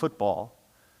could be football.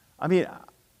 I mean,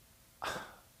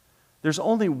 there's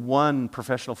only one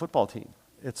professional football team.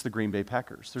 It's the Green Bay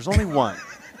Packers. There's only one.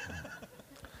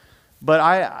 But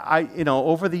I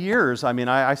over the years, I mean,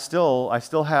 I still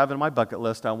have in my bucket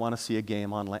list, I want to see a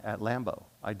game at Lambeau.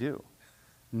 I do.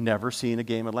 Never seen a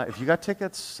game at Lambeau. If you got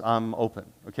tickets, I'm open.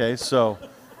 Okay, so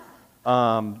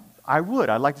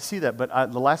I'd like to see that.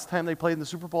 But the last time they played in the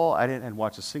Super Bowl, I didn't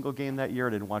watch a single game that year.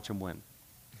 I didn't watch them win.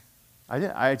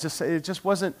 It just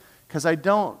wasn't,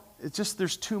 because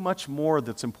there's too much more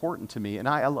that's important to me. And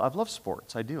I love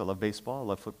sports. I do. I love baseball. I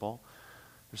love football.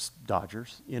 There's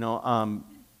Dodgers,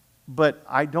 But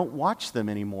I don't watch them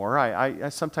anymore. I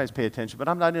sometimes pay attention, but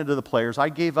I'm not into the players. I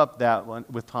gave up that one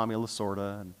with Tommy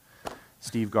Lasorda and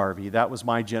Steve Garvey. That was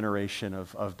my generation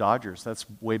of Dodgers. That's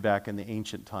way back in the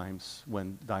ancient times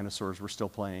when dinosaurs were still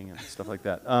playing and stuff like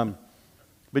that.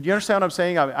 But you understand what I'm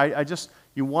saying?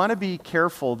 You want to be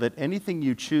careful that anything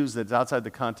you choose that's outside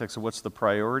the context of what's the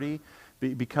priority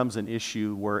becomes an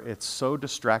issue where it's so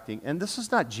distracting. And this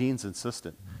is not Jean's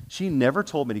insistent. She never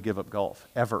told me to give up golf,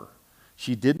 ever.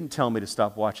 She didn't tell me to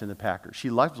stop watching the Packers. She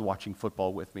loves watching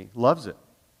football with me. Loves it.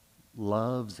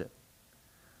 Loves it.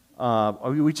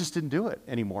 We just didn't do it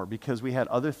anymore because we had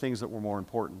other things that were more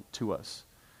important to us.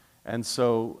 And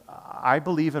so I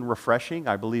believe in refreshing.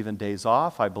 I believe in days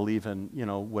off. I believe in,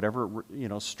 whatever,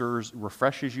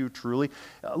 refreshes you truly.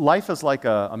 Life is like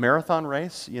a marathon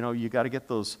race. You got to get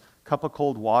those cup of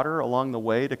cold water along the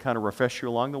way to kind of refresh you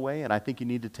along the way. And I think you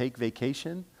need to take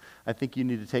vacation. I think you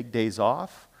need to take days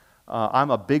off. I'm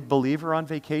a big believer on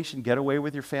vacation. Get away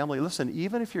with your family. Listen,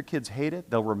 even if your kids hate it,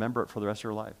 they'll remember it for the rest of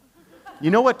their life. You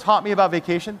know what taught me about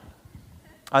vacation?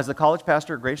 I was the college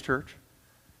pastor at Grace Church.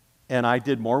 And I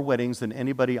did more weddings than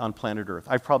anybody on planet Earth.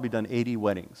 I've probably done 80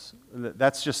 weddings.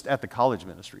 That's just at the college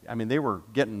ministry. I mean, they were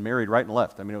getting married right and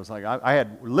left. I mean, it was like I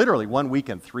had literally one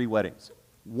weekend, 3 weddings.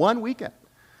 One weekend.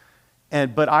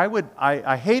 But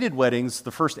I hated weddings,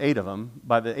 the first 8 of them.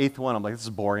 By the 8th one, I'm like, this is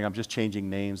boring. I'm just changing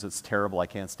names. It's terrible. I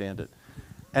can't stand it.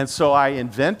 And so I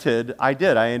invented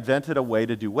a way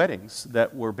to do weddings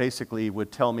that basically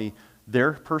would tell me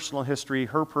their personal history,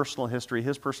 her personal history,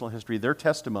 his personal history, their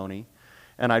testimony.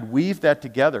 And I'd weave that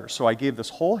together. So I gave this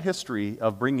whole history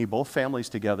of bringing both families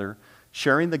together,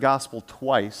 sharing the gospel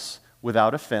twice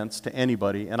without offense to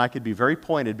anybody. And I could be very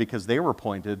pointed because they were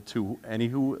pointed to any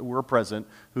who were present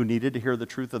who needed to hear the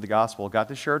truth of the gospel. Got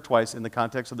to share it twice in the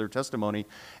context of their testimony.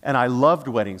 And I loved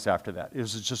weddings after that. It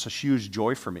was just a huge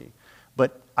joy for me.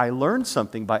 But I learned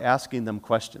something by asking them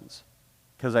questions.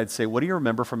 Because I'd say, what do you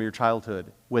remember from your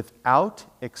childhood? Without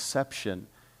exception,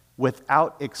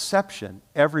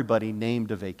 everybody named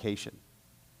a vacation.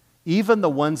 Even the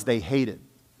ones they hated,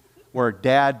 where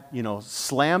dad,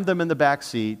 slammed them in the back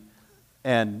seat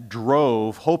and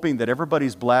drove, hoping that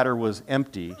everybody's bladder was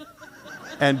empty,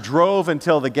 and drove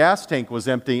until the gas tank was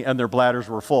empty and their bladders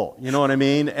were full. You know what I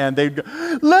mean? And they'd go,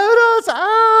 let us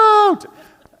out!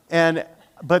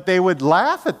 But they would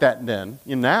laugh at that then.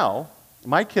 Now,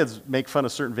 my kids make fun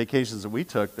of certain vacations that we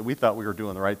took that we thought we were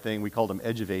doing the right thing. We called them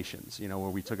eduvations, where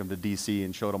we took them to D.C.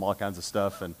 and showed them all kinds of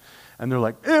stuff. And they're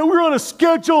like, hey, we're on a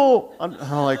schedule. I'm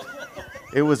like,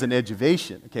 it was an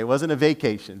eduvation. Okay, it wasn't a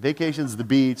vacation. Vacation's the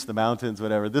beach, the mountains,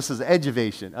 whatever. This is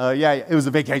eduvation. Yeah, it was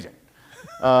a vacation.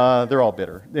 They're all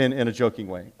bitter in a joking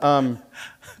way.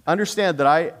 Understand that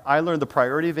I learned the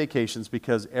priority of vacations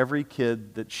because every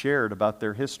kid that shared about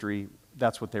their history,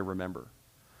 that's what they remember.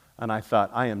 And I thought,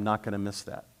 I am not going to miss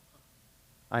that.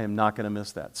 I am not going to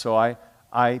miss that. So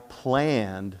I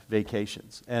planned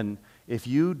vacations. And if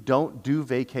you don't do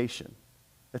vacation,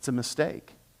 it's a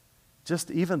mistake.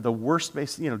 Just even the worst,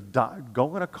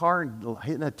 go in a car and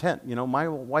hit in a tent. My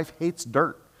wife hates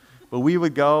dirt. But we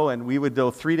would go and we would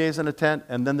go 3 days in a tent,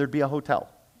 and then there'd be a hotel.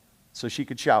 So she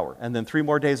could shower. And then 3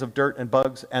 more days of dirt and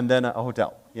bugs, and then a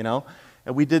hotel,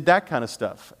 And we did that kind of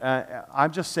stuff.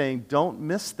 I'm just saying, don't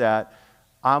miss that.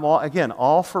 I'm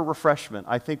all for refreshment.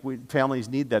 I think families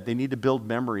need that. They need to build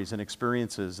memories and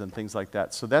experiences and things like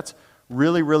that. So that's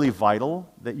really, really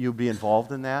vital that you be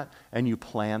involved in that and you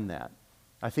plan that.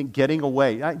 I think getting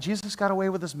away. Jesus got away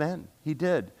with his men. He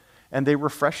did. And they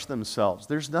refreshed themselves.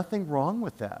 There's nothing wrong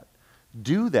with that.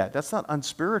 Do that. That's not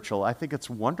unspiritual. I think it's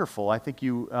wonderful. I think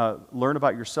you learn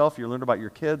about yourself, you learn about your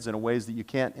kids in ways that you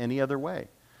can't any other way.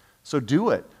 So do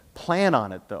it. Plan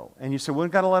on it, though. And you say, well,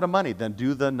 we've got a lot of money. Then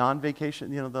do the non-vacation,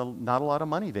 the not a lot of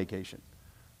money vacation.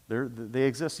 They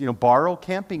exist. Borrow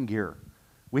camping gear.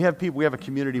 We have a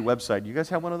community website. You guys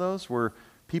have one of those where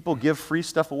people give free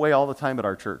stuff away all the time at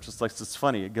our church? It's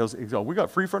funny. It goes, we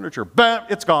got free furniture. Bam,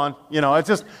 it's gone.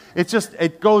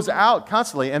 It goes out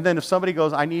constantly. And then if somebody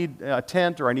goes, I need a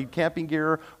tent or I need camping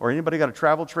gear or anybody got a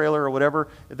travel trailer or whatever,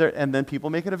 and then people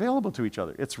make it available to each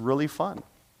other. It's really fun.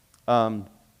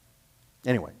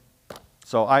 Anyway,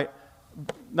 so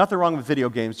nothing wrong with video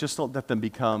games. Just don't let them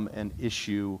become an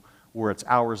issue where it's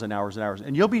hours and hours and hours.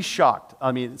 And you'll be shocked.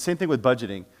 Same thing with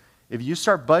budgeting. If you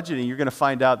start budgeting, you're going to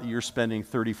find out that you're spending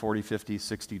 $30, $40,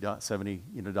 $50, $60,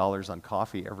 $70 dollars on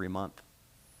coffee every month.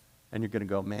 And you're going to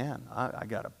go, man,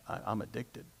 I'm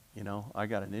addicted. I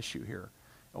got an issue here.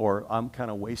 Or I'm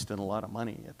kind of wasting a lot of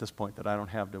money at this point that I don't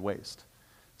have to waste.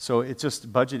 So it's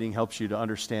just budgeting helps you to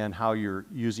understand how you're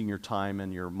using your time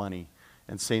and your money.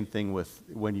 And same thing with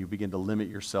when you begin to limit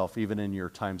yourself, even in your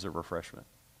times of refreshment.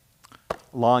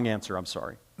 Long answer, I'm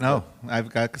sorry. No, I've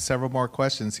got several more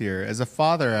questions here. As a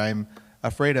father, I'm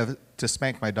afraid to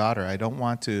spank my daughter. I don't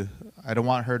want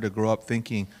her to grow up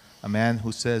thinking a man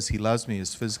who says he loves me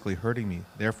is physically hurting me.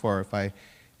 Therefore, if I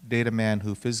date a man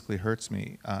who physically hurts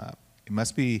me, it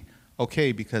must be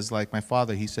okay because, like my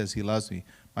father, he says he loves me.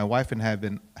 My wife and I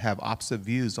have opposite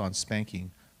views on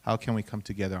spanking. How can we come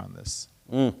together on this?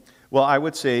 Well, I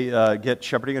would say get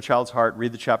Shepherding a Child's Heart,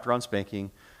 read the chapter on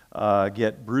spanking.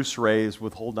 Get Bruce Ray's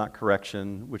Withhold Not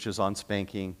Correction, which is on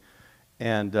spanking,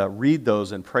 and read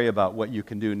those and pray about what you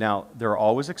can do. Now, there are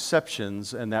always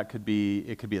exceptions, and it could be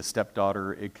a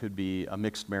stepdaughter, it could be a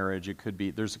mixed marriage,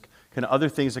 there's kind of other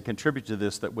things that contribute to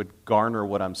this that would garner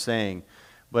what I'm saying.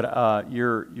 But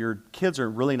your kids are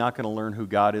really not going to learn who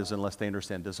God is unless they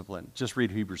understand discipline. Just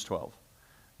read Hebrews 12.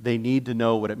 They need to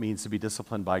know what it means to be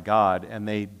disciplined by God, and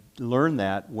they learn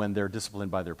that when they're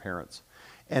disciplined by their parents.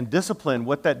 And discipline,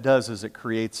 what that does is it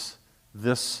creates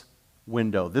this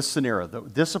window, this scenario. The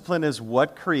discipline is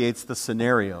what creates the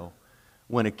scenario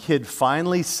when a kid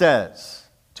finally says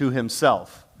to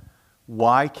himself,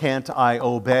 why can't I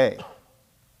obey?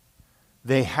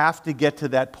 They have to get to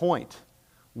that point.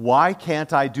 Why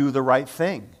can't I do the right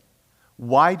thing?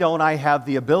 Why don't I have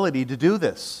the ability to do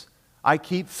this? I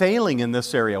keep failing in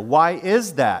this area. Why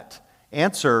is that?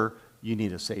 Answer, you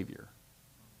need a Savior.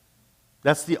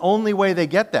 That's the only way they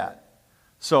get that.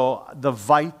 So the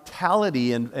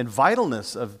vitality and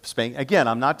vitalness of spanking, again,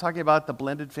 I'm not talking about the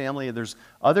blended family. There's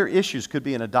other issues. Could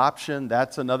be an adoption.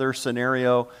 That's another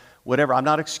scenario. Whatever. I'm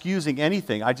not excusing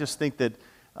anything. I just think that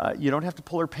you don't have to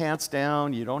pull her pants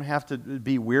down. You don't have to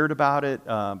be weird about it.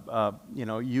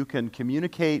 You can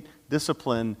communicate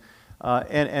discipline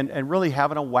and really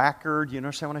having a whacker. Do you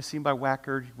understand what I mean by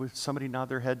whacker? With somebody nod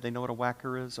their head, they know what a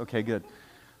whacker is? Okay, good.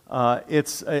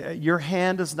 Your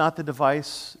hand is not the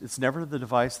device. It's never the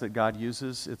device that God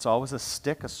uses. It's always a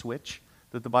stick, a switch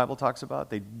that the Bible talks about.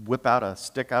 They whip out a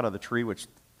stick out of the tree, which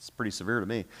is pretty severe to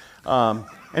me.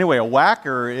 Anyway, a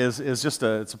whacker is just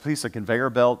it's a piece of conveyor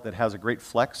belt that has a great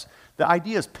flex. The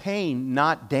idea is pain,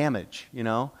 not damage,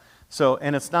 So,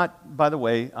 and it's not, by the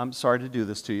way, I'm sorry to do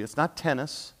this to you, it's not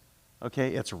tennis,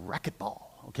 okay? It's racquetball,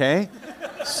 okay?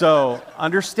 So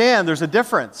understand there's a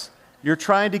difference. You're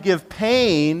trying to give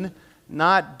pain,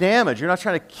 not damage. You're not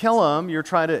trying to kill them. You're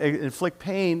trying to inflict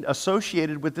pain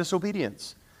associated with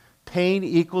disobedience. Pain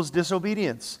equals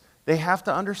disobedience. They have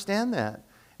to understand that.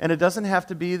 And it doesn't have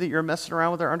to be that you're messing around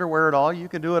with their underwear at all. You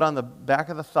can do it on the back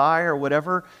of the thigh or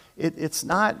whatever. It's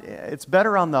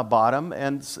better on the bottom.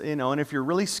 And if you're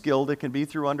really skilled, it can be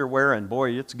through underwear. And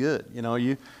boy, it's good. And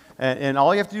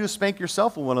all you have to do is spank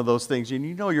yourself with one of those things, and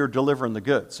you're delivering the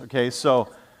goods. Okay,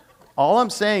 so. All I'm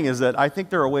saying is that I think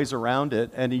there are ways around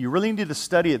it, and you really need to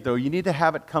study it, though. You need to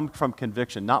have it come from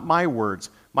conviction, not my words.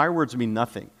 My words mean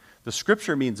nothing. The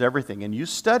Scripture means everything. And you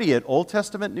study it, Old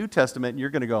Testament, New Testament, and you're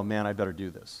going to go, man, I better do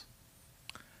this.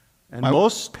 And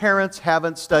most parents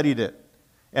haven't studied it.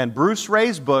 And Bruce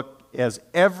Ray's book has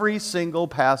every single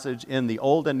passage in the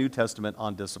Old and New Testament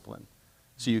on discipline.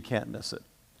 So you can't miss it.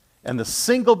 And the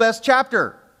single best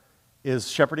chapter is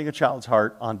Shepherding a Child's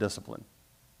Heart on Discipline.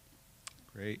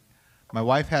 Great. My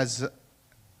wife has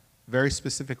very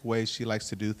specific ways she likes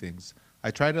to do things.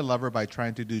 I try to love her by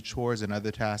trying to do chores and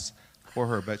other tasks for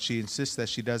her, but she insists that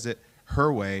she does it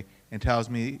her way and tells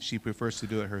me she prefers to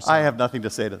do it herself. I have nothing to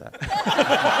say to that.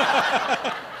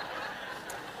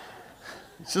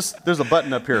 It's just, there's a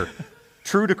button up here.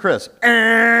 True to Chris.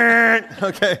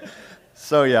 Okay.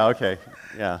 So, yeah, okay.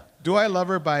 Yeah. Do I love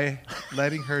her by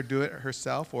letting her do it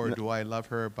herself, or do I love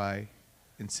her by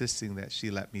insisting that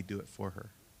she let me do it for her?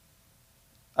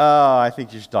 I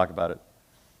think you should talk about it.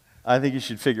 I think you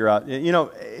should figure out,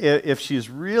 if she's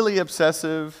really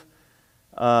obsessive,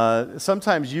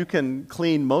 sometimes you can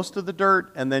clean most of the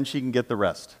dirt and then she can get the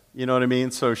rest. You know what I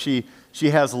mean? So she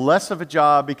has less of a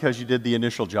job because you did the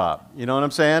initial job. You know what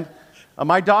I'm saying?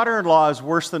 My daughter-in-law is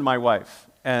worse than my wife,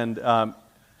 and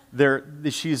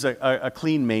she's a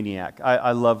clean maniac.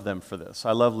 I love them for this.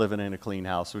 I love living in a clean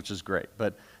house, which is great,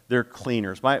 but they're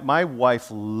cleaners. My wife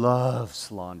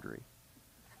loves laundry.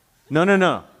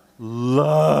 No.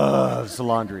 Loves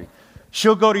laundry.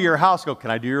 She'll go to your house,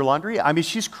 can I do your laundry? I mean,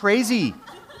 she's crazy.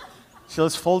 She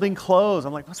loves folding clothes.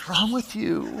 I'm like, what's wrong with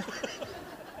you?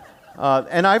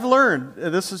 And I've learned,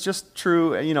 this is just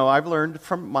true, I've learned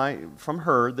from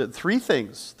her that three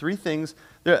things,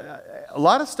 a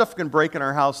lot of stuff can break in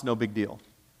our house, no big deal.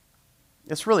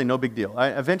 It's really no big deal.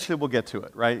 Eventually we'll get to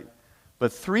it, right?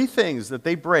 But three things that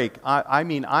they break, I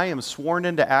am sworn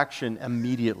into action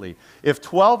immediately. If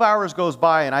 12 hours goes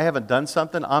by and I haven't done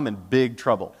something, I'm in big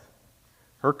trouble.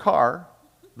 Her car,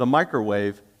 the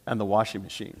microwave, and the washing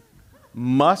machine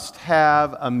must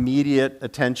have immediate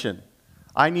attention.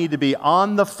 I need to be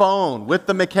on the phone with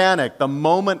the mechanic the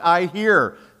moment I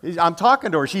hear. I'm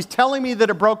talking to her. She's telling me that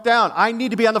it broke down. I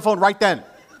need to be on the phone right then.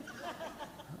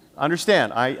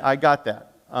 Understand, I got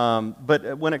that.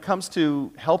 But when it comes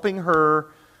to helping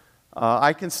her,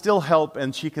 I can still help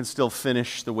and she can still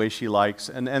finish the way she likes.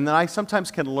 And then I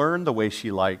sometimes can learn the way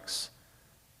she likes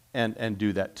and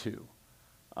do that too.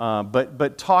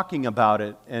 But talking about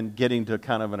it and getting to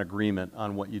kind of an agreement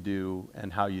on what you do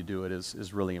and how you do it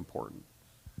is really important.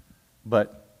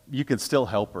 But you can still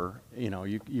help her.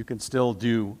 You can still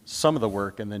do some of the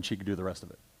work and then she can do the rest of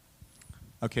it.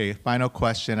 Okay, final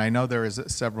question. I know there is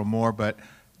several more, but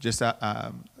just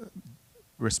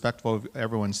respectful of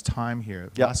everyone's time here.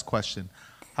 Yep. Last question.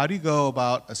 How do you go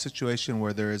about a situation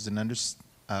where there is an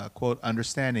quote,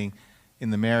 understanding in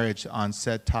the marriage on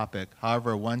said topic?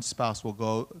 However, one spouse will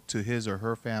go to his or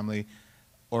her family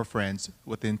or friends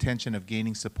with the intention of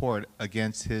gaining support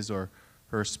against his or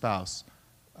her spouse.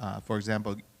 For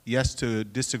example, yes to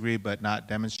disagree, but not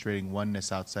demonstrating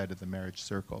oneness outside of the marriage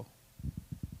circle.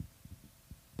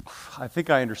 I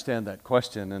think I understand that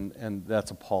question, and that's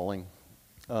appalling.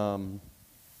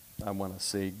 I want to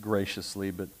say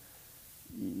graciously, but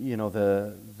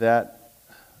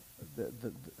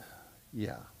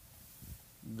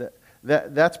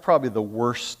that's probably the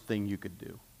worst thing you could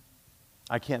do.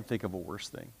 I can't think of a worse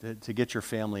thing, to get your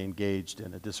family engaged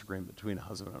in a disagreement between a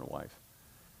husband and a wife.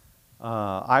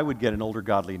 I would get an older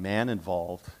godly man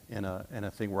involved in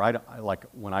a thing where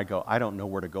when I go, I don't know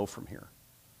where to go from here.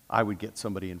 I would get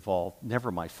somebody involved,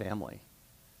 never my family.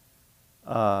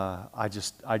 I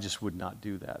just would not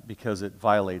do that because it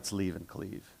violates leave and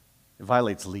cleave. It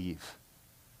violates leave.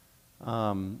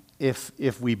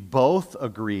 If we both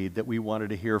agreed that we wanted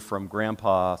to hear from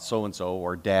Grandpa so-and-so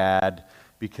or Dad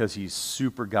because he's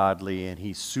super godly and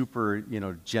he's super,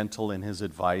 gentle in his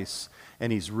advice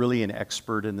and he's really an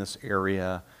expert in this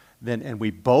area, and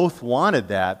we both wanted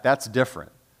that, that's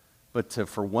different. But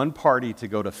for one party to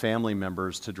go to family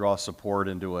members to draw support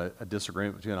into a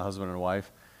disagreement between a husband and a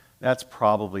wife, that's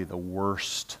probably the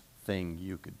worst thing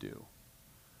you could do.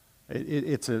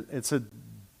 It's a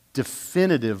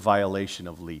definitive violation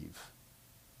of leave.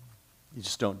 You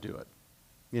just don't do it.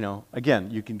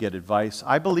 Again, you can get advice.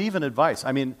 I believe in advice.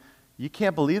 I mean, you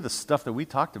can't believe the stuff that we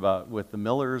talked about with the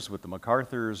Millers, with the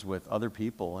MacArthurs, with other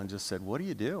people, and just said, what do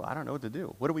you do? I don't know what to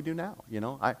do. What do we do now? We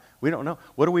don't know.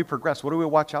 What do we progress? What do we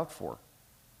watch out for?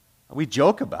 We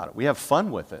joke about it. We have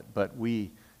fun with it, but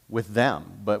we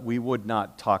would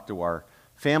not talk to our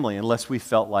family unless we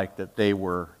felt like that they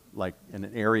were like in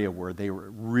an area where they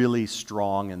were really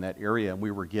strong in that area and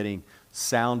we were getting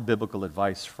sound biblical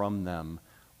advice from them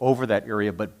over that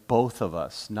area, but both of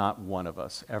us, not one of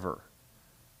us, ever.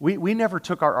 We never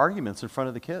took our arguments in front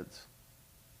of the kids.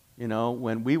 You know,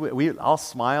 when I'll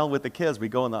smile with the kids. We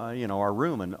go in our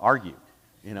room and argue,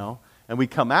 and we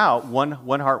come out one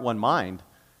heart, one mind.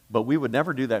 But we would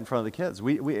never do that in front of the kids.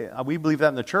 We believe that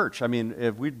in the church. I mean,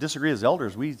 if we disagree as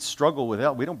elders, we struggle with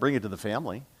that. We don't bring it to the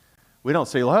family. We don't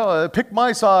say, well, pick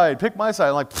my side, pick my side.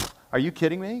 I'm like, are you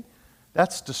kidding me?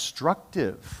 That's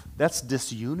destructive. That's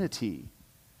disunity.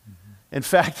 In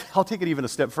fact, I'll take it even a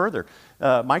step further.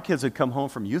 My kids would come home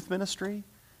from youth ministry,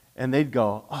 and they'd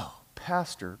go, oh,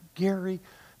 Pastor Gary,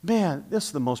 man, this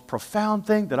is the most profound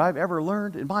thing that I've ever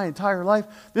learned in my entire life.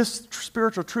 This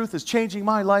spiritual truth is changing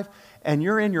my life. And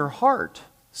you're in your heart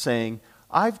saying,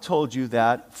 I've told you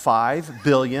that 5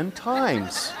 billion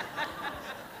times.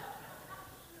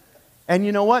 And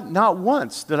you know what? Not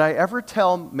once did I ever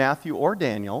tell Matthew or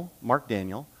Mark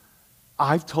Daniel,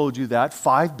 I've told you that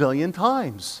 5 billion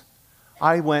times.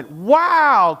 I went,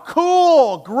 wow,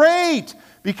 cool, great,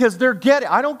 because they're getting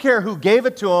it. I don't care who gave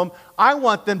it to them. I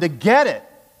want them to get it.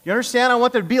 You understand? I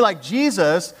want them to be like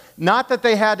Jesus, not that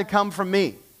they had to come from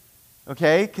me.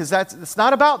 Okay? Because it's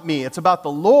not about me. It's about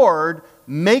the Lord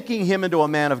making him into a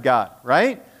man of God,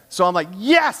 right? So I'm like,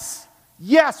 yes,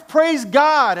 praise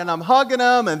God. And I'm hugging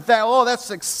them and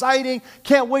that's exciting.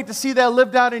 Can't wait to see that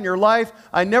lived out in your life.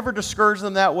 I never discourage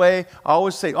them that way. I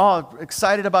always say,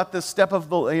 excited about this step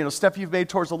you've made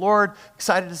towards the Lord.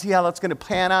 Excited to see how that's going to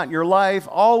pan out in your life.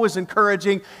 Always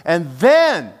encouraging. And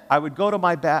then I would go to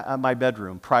my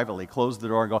bedroom privately, close the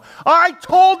door and go, I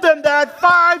told them that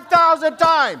 5,000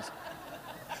 times.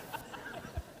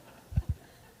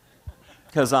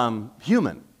 Because I'm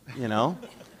human,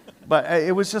 But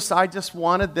it was just, I just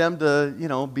wanted them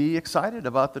to, be excited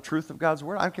about the truth of God's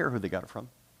word. I don't care who they got it from.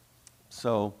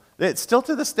 So, it's still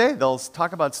to this day, they'll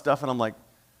talk about stuff, and I'm like,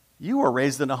 you were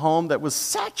raised in a home that was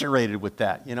saturated with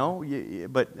that,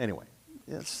 But anyway,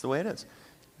 it's the way it is.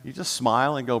 You just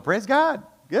smile and go, praise God,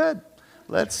 good.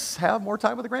 Let's have more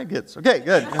time with the grandkids. Okay,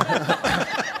 good.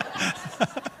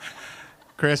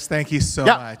 Chris, thank you so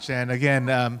much. And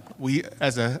again, we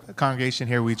as a congregation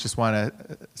here, we just want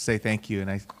to say thank you.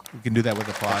 And we can do that with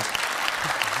applause.